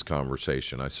have this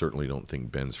conversation. I certainly don't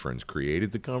think Ben's Friends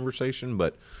created the conversation,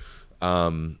 but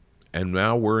and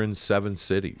now we're in 7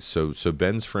 cities. So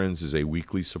Ben's Friends is a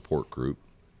weekly support group.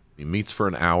 It meets for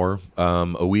an hour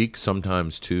a week,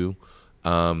 sometimes 2.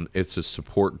 It's a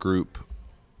support group.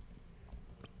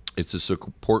 It's a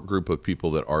support group of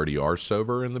people that already are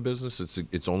sober in the business.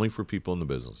 It's only for people in the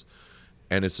business.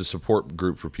 And it's a support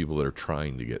group for people that are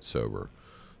trying to get sober.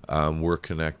 We're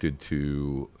connected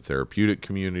to therapeutic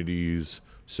communities,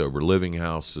 sober living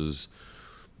houses.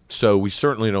 So we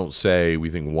certainly don't say we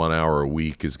think 1 hour a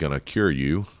week is going to cure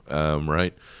you,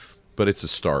 right? But it's a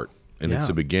start, and it's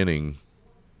a beginning.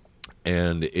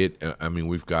 And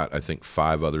we've got, I think,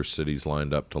 5 other cities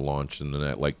lined up to launch in the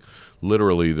net. Like,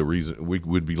 literally, the reason we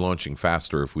would be launching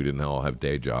faster if we didn't all have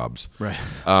day jobs. Right.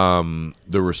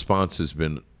 The response has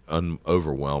been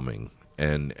overwhelming.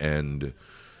 And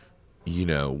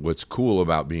what's cool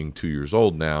about being 2 years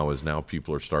old now is now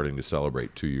people are starting to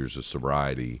celebrate 2 years of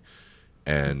sobriety.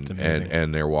 And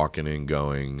they're walking in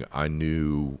going, I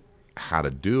knew how to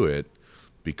do it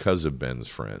because of Ben's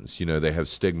Friends. They have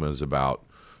stigmas about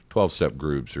 12-step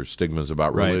groups or stigmas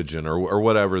about religion or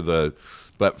whatever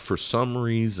but for some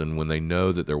reason, when they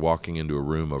know that they're walking into a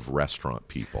room of restaurant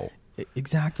people.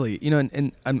 Exactly.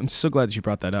 And I'm so glad that you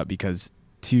brought that up, because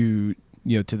to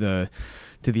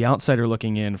the outsider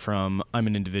looking in from, I'm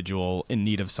an individual in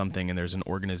need of something and there's an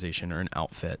organization or an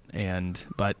outfit,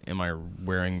 but am I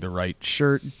wearing the right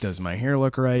shirt? Does my hair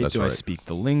look right? That's Do right. I speak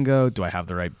the lingo? Do I have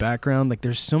the right background? Like,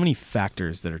 there's so many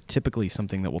factors that are typically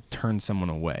something that will turn someone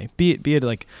away, be it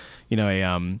like,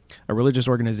 a religious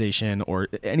organization or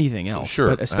anything else. Sure,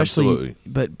 but especially,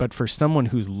 absolutely. But for someone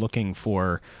who's looking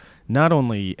for not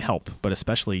only help, but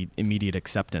especially immediate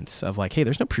acceptance of like, hey,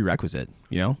 there's no prerequisite,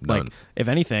 None. Like, if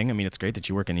anything, it's great that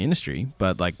you work in the industry,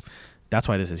 but like, that's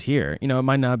why this is here. It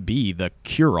might not be the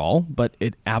cure-all, but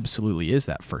it absolutely is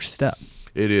that first step.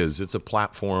 It is. It's a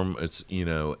platform. It's,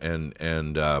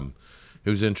 and it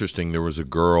was interesting. There was a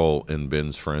girl in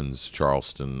Ben's Friends,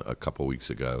 Charleston, a couple weeks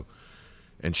ago,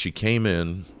 and she came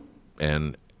in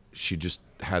and she just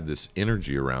had this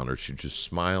energy around her. She's just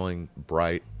smiling,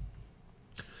 bright.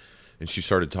 And she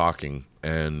started talking,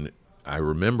 and I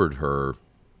remembered her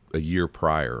a year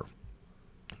prior.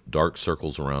 Dark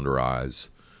circles around her eyes,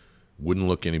 wouldn't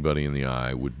look anybody in the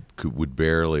eye, would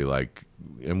barely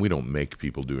and we don't make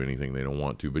people do anything they don't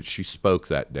want to, but she spoke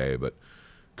that day, but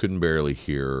couldn't barely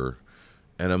hear.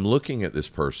 And I'm looking at this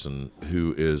person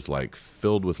who is like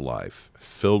filled with life,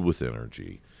 filled with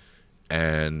energy,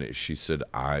 And she said,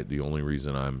 the only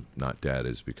reason I'm not dead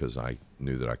is because I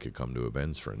knew that I could come to a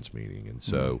Ben's Friends meeting. And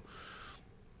so,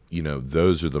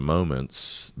 those are the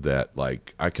moments that,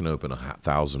 like, I can open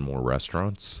 1,000 more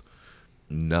restaurants.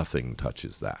 Nothing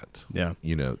touches that. Yeah.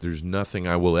 There's nothing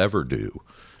I will ever do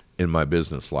in my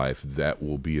business life that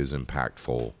will be as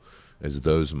impactful as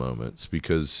those moments.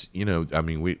 Because,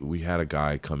 we had a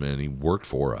guy come in, he worked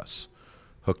for us,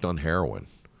 hooked on heroin.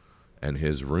 And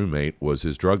his roommate was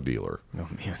his drug dealer. Oh,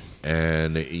 man.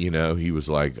 And, he was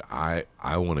like, I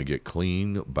want to get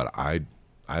clean, but I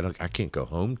can't go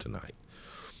home tonight.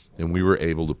 And we were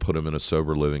able to put him in a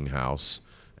sober living house.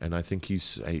 And I think he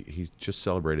just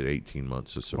celebrated 18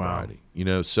 months of sobriety.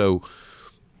 Wow. So,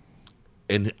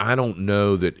 and I don't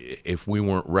know that if we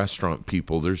weren't restaurant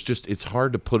people, it's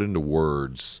hard to put into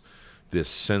words this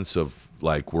sense of,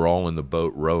 like, we're all in the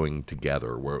boat rowing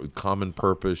together, where common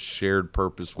purpose, shared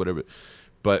purpose, whatever.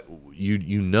 But you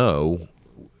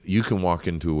can walk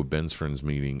into a Ben's Friends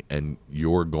meeting and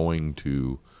you're going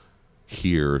to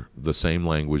hear the same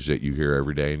language that you hear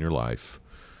every day in your life.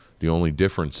 The only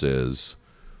difference is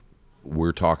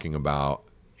we're talking about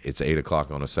it's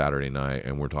 8:00 on a Saturday night,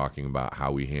 and we're talking about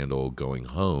how we handle going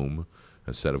home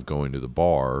instead of going to the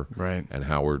bar, right? And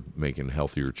how we're making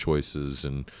healthier choices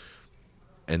and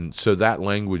so that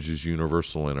language is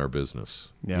universal in our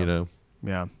business. Yeah.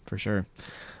 Yeah, for sure.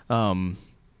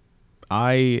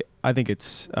 I think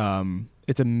it's a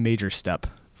major step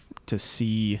to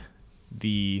see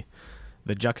the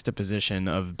juxtaposition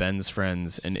of Ben's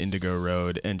Friends and Indigo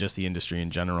Road and just the industry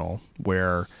in general,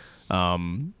 where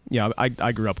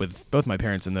I grew up with both my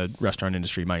parents in the restaurant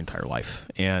industry my entire life,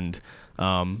 and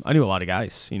I knew a lot of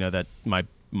guys that my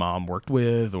mom worked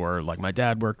with, or like my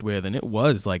dad worked with, and it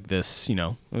was like this,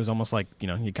 it was almost like,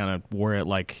 you kind of wore it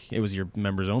like it was your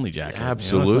members only jacket.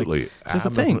 Absolutely. It's just a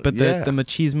thing. But the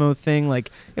machismo thing,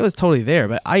 like, it was totally there.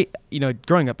 But I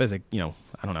growing up as a,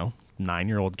 I don't know,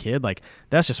 9-year-old kid, like,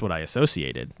 that's just what I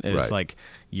associated. It's right. Like,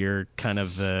 you're kind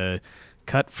of the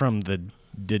cut from the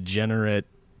degenerate,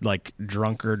 like,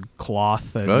 drunkard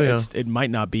cloth. And it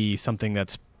might not be something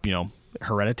that's,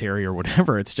 hereditary or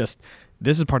whatever. It's just,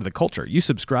 this is part of the culture. You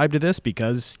subscribe to this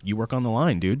because you work on the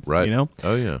line, dude. Right.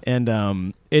 Oh yeah.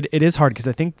 And it is hard because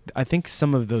I think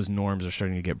some of those norms are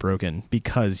starting to get broken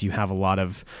because you have a lot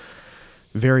of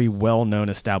very well-known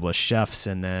established chefs,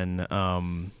 and then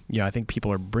I think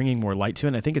people are bringing more light to it,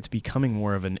 and I think it's becoming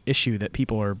more of an issue that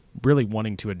people are really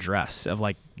wanting to address, of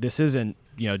like, this isn't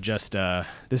just the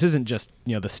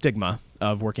stigma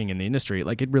of working in the industry.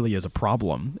 Like, it really is a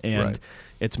problem, and right.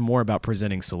 It's more about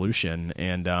presenting solution.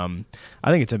 And I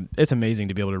think it's amazing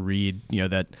to be able to read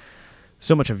that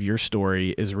so much of your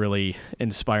story is really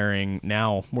inspiring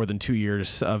now, more than 2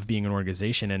 years of being an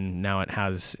organization, and now it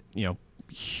has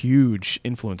huge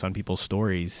influence on people's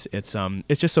stories. It's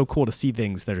just so cool to see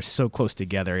things that are so close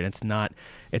together, and it's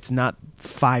not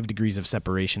 5 degrees of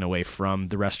separation away from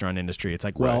the restaurant industry. It's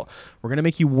like, well, right. We're going to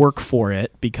make you work for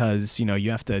it because you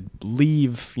have to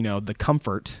leave the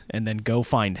comfort and then go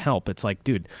find help. It's like,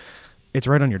 dude, it's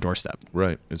right on your doorstep.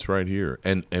 Right. It's right here.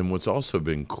 And what's also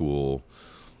been cool,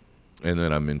 and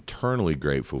that I'm internally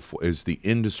grateful for, is the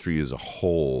industry as a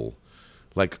whole.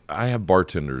 Like, I have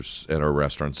bartenders at our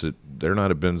restaurants that they're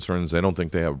not at Ben's Friends. They don't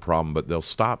think they have a problem, but they'll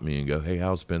stop me and go, "Hey,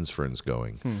 how's Ben's Friends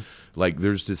going?" Like,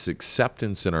 there's this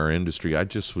acceptance in our industry. I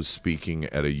just was speaking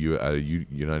at a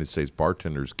United States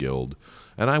Bartenders Guild,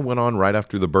 and I went on right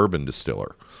after the bourbon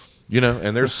distiller,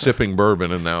 and they're sipping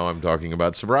bourbon, and now I'm talking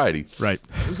about sobriety. Right.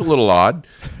 It was a little odd,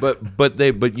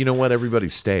 but you know what? Everybody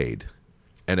stayed,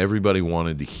 and everybody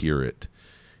wanted to hear it,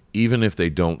 even if they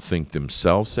don't think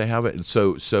themselves they have it. And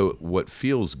so what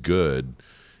feels good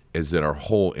is that our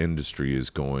whole industry is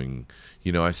going,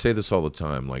 I say this all the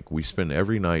time, like, we spend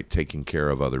every night taking care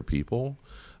of other people.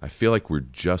 I feel like we're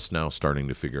just now starting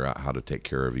to figure out how to take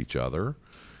care of each other,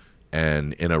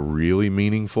 and in a really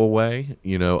meaningful way,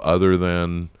 other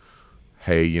than,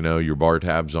 hey, your bar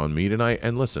tab's on me tonight.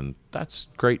 And listen, that's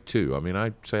great too. I mean,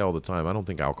 I say all the time, I don't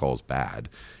think alcohol is bad.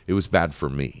 It was bad for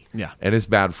me. Yeah. And it's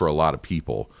bad for a lot of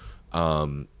people.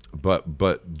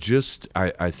 But just,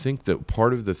 I think that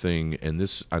part of the thing, and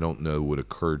this I don't know would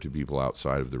occur to people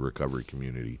outside of the recovery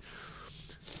community,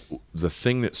 the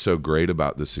thing that's so great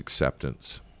about this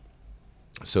acceptance.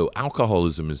 So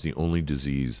alcoholism is the only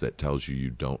disease that tells you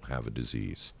don't have a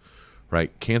disease.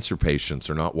 Right? Cancer patients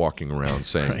are not walking around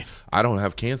saying, right. I don't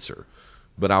have cancer.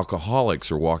 But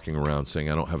alcoholics are walking around saying,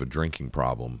 I don't have a drinking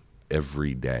problem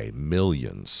every day.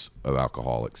 Millions of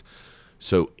alcoholics.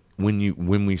 So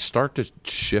when we start to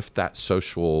shift that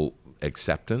social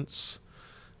acceptance,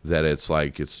 that it's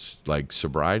like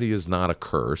sobriety is not a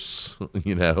curse,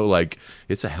 like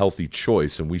it's a healthy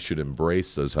choice, and we should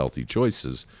embrace those healthy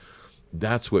choices.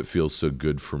 That's what feels so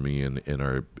good for me in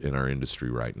our industry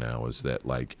right now, is that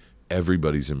like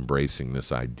everybody's embracing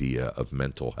this idea of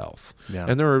mental health. Yeah.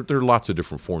 And there are lots of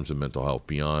different forms of mental health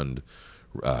beyond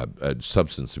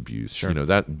substance abuse. Sure.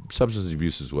 That substance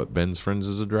abuse is what Ben's Friends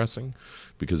is addressing,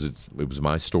 because it was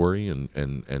my story, and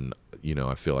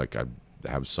I feel like I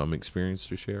have some experience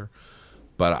to share.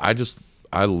 But I just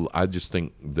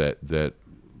think that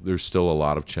there's still a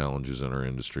lot of challenges in our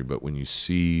industry. But when you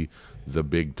see the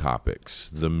big topics,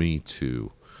 the Me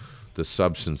Too, the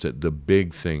substance, the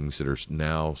big things that are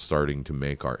now starting to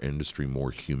make our industry more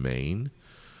humane,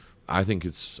 I think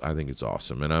it's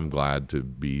awesome, and I'm glad to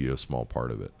be a small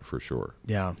part of it, for sure.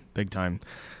 Yeah, big time.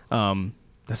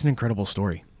 That's an incredible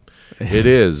story. It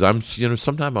is.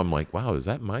 Sometimes I'm like, wow, is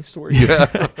that my story?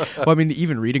 Yeah. Well, I mean,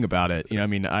 even reading about it,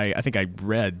 I think I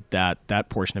read that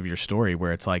portion of your story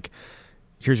where it's like,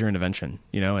 here's your intervention,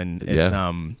 and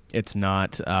it's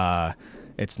not a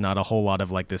whole lot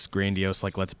of like this grandiose,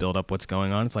 like, let's build up what's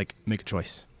going on. It's like, make a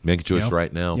choice. Make a choice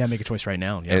right now. Yeah, make a choice right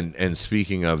now. Yeah. And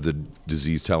speaking of the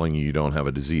disease telling you don't have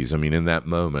a disease, I mean, in that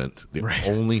moment, the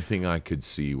only thing I could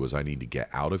see was I need to get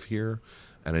out of here,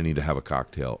 and I need to have a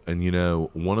cocktail. And,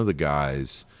 one of the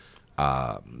guys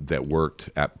that worked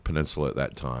at Peninsula at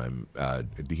that time,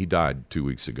 he died 2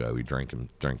 weeks ago. He drank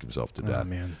himself to death. Oh,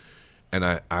 man. And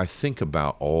I think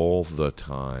about all the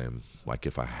time, like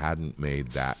if I hadn't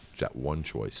made that one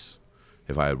choice,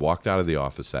 if I had walked out of the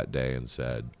office that day and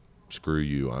said, screw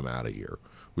you, I'm out of here,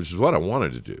 which is what I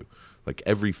wanted to do, like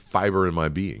every fiber in my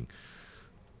being,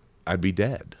 I'd be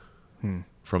dead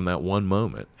from that one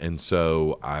moment. And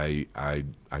so I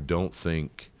don't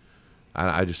think,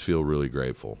 I just feel really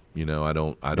grateful. I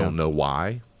don't know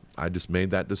why I just made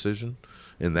that decision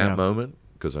in that moment,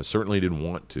 because I certainly didn't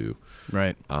want to.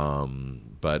 Right.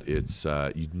 But it's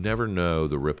you never know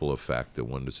the ripple effect that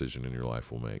one decision in your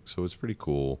life will make. So it's pretty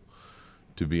cool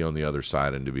to be on the other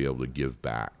side and to be able to give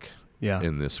back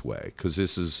in this way. Because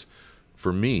this is,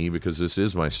 for me, because this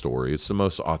is my story, it's the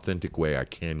most authentic way I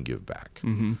can give back.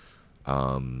 Mm-hmm.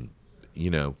 And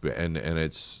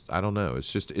it's, I don't know,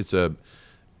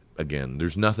 again,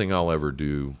 there's nothing I'll ever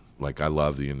do. Like, I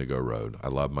love the Indigo Road. I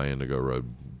love my Indigo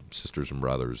Road sisters and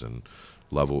brothers, and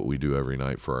love what we do every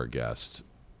night for our guests.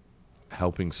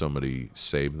 Helping somebody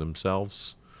save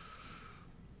themselves,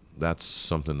 that's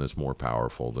something that's more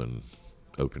powerful than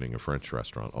opening a French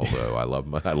restaurant. Although I love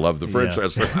the French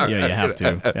restaurant. Yeah, you have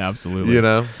to. Yeah, absolutely.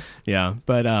 Yeah.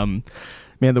 But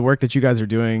man, the work that you guys are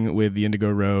doing with the Indigo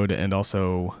Road and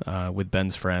also with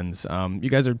Ben's Friends, you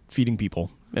guys are feeding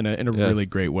people in a really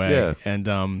great way. Yeah.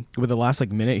 And with the last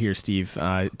minute here, Steve,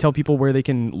 tell people where they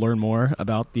can learn more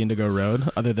about the Indigo Road,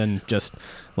 other than just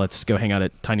let's go hang out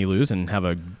at Tiny Lou's and have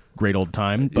a great old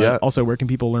time. But also, where can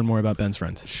people learn more about Ben's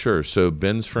Friends? Sure. So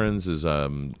Ben's Friends is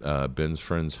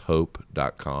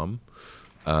bensfriendshope.com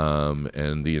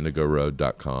and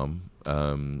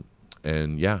theindigoroad.com.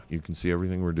 And you can see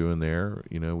everything we're doing there.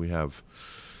 We have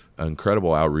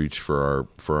incredible outreach for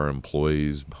our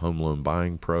employees, home loan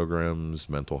buying programs,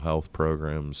 mental health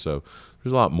programs. So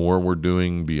there's a lot more we're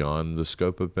doing beyond the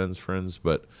scope of Ben's Friends.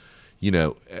 But,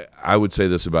 I would say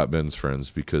this about Ben's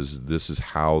Friends, because this is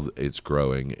how it's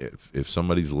growing. If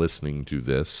somebody's listening to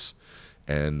this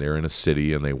and they're in a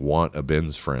city and they want a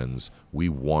Ben's Friends, we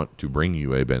want to bring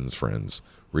you a Ben's Friends.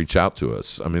 Reach out to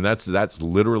us. I mean, that's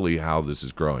literally how this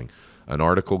is growing. An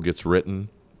article gets written,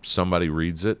 somebody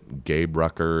reads it. Gabe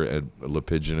Rucker at Le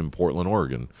Pigeon in Portland,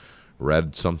 Oregon,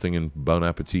 read something in Bon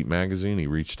Appetit magazine. He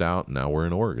reached out. Now we're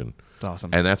in Oregon. That's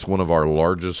awesome. And that's one of our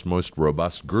largest, most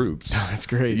robust groups. That's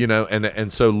great.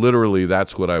 And so literally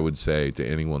that's what I would say to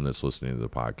anyone that's listening to the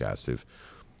podcast.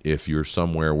 If you're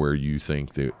somewhere where you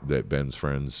think that Ben's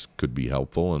Friends could be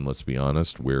helpful, and let's be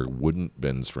honest, where wouldn't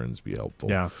Ben's Friends be helpful?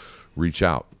 Yeah. Reach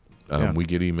out. We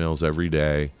get emails every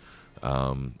day.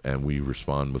 And we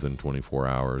respond within 24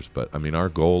 hours. But, I mean, our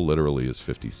goal literally is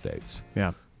 50 states.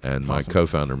 Yeah. And my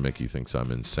co-founder, Mickey, thinks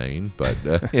I'm insane, but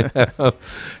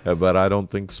but I don't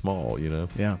think small,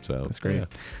 Yeah, so that's great. Yeah.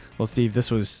 Well, Steve, this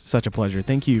was such a pleasure.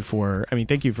 Thank you for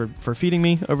feeding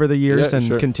me over the years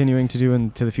and continuing to do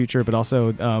into the future, but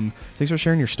also thanks for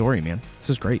sharing your story, man. This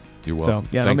is great. You're welcome.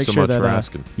 So, thanks so much for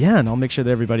asking. Yeah, and I'll make sure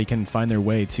that everybody can find their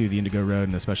way to the Indigo Road,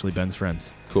 and especially Ben's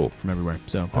Friends. Cool. From everywhere.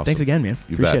 So awesome. Thanks again, man.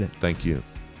 Appreciate it. Thank you.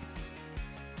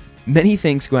 Many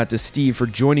thanks go out to Steve for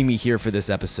joining me here for this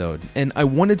episode, and I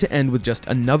wanted to end with just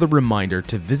another reminder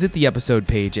to visit the episode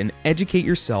page and educate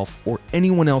yourself or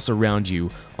anyone else around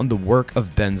you on the work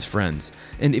of Ben's Friends.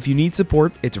 And if you need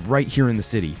support, it's right here in the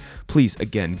city. Please,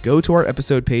 again, go to our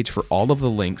episode page for all of the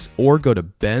links, or go to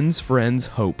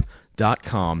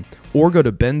bensfriendshope.com, or go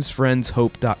to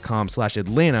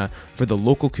bensfriendshope.com/Atlanta for the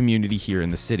local community here in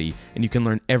the city, and you can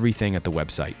learn everything at the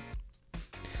website.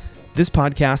 This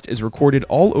podcast is recorded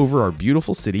all over our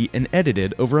beautiful city and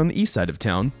edited over on the east side of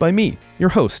town by me, your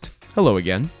host. Hello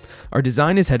again. Our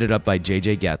design is headed up by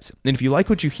JJ Getz, and if you like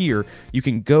what you hear, you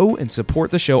can go and support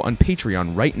the show on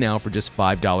Patreon right now for just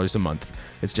 $5 a month.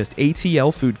 It's just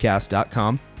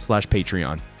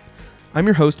atlfoodcast.com/Patreon. I'm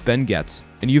your host, Ben Getz,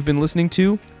 and you've been listening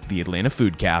to the Atlanta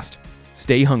Foodcast.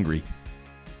 Stay hungry.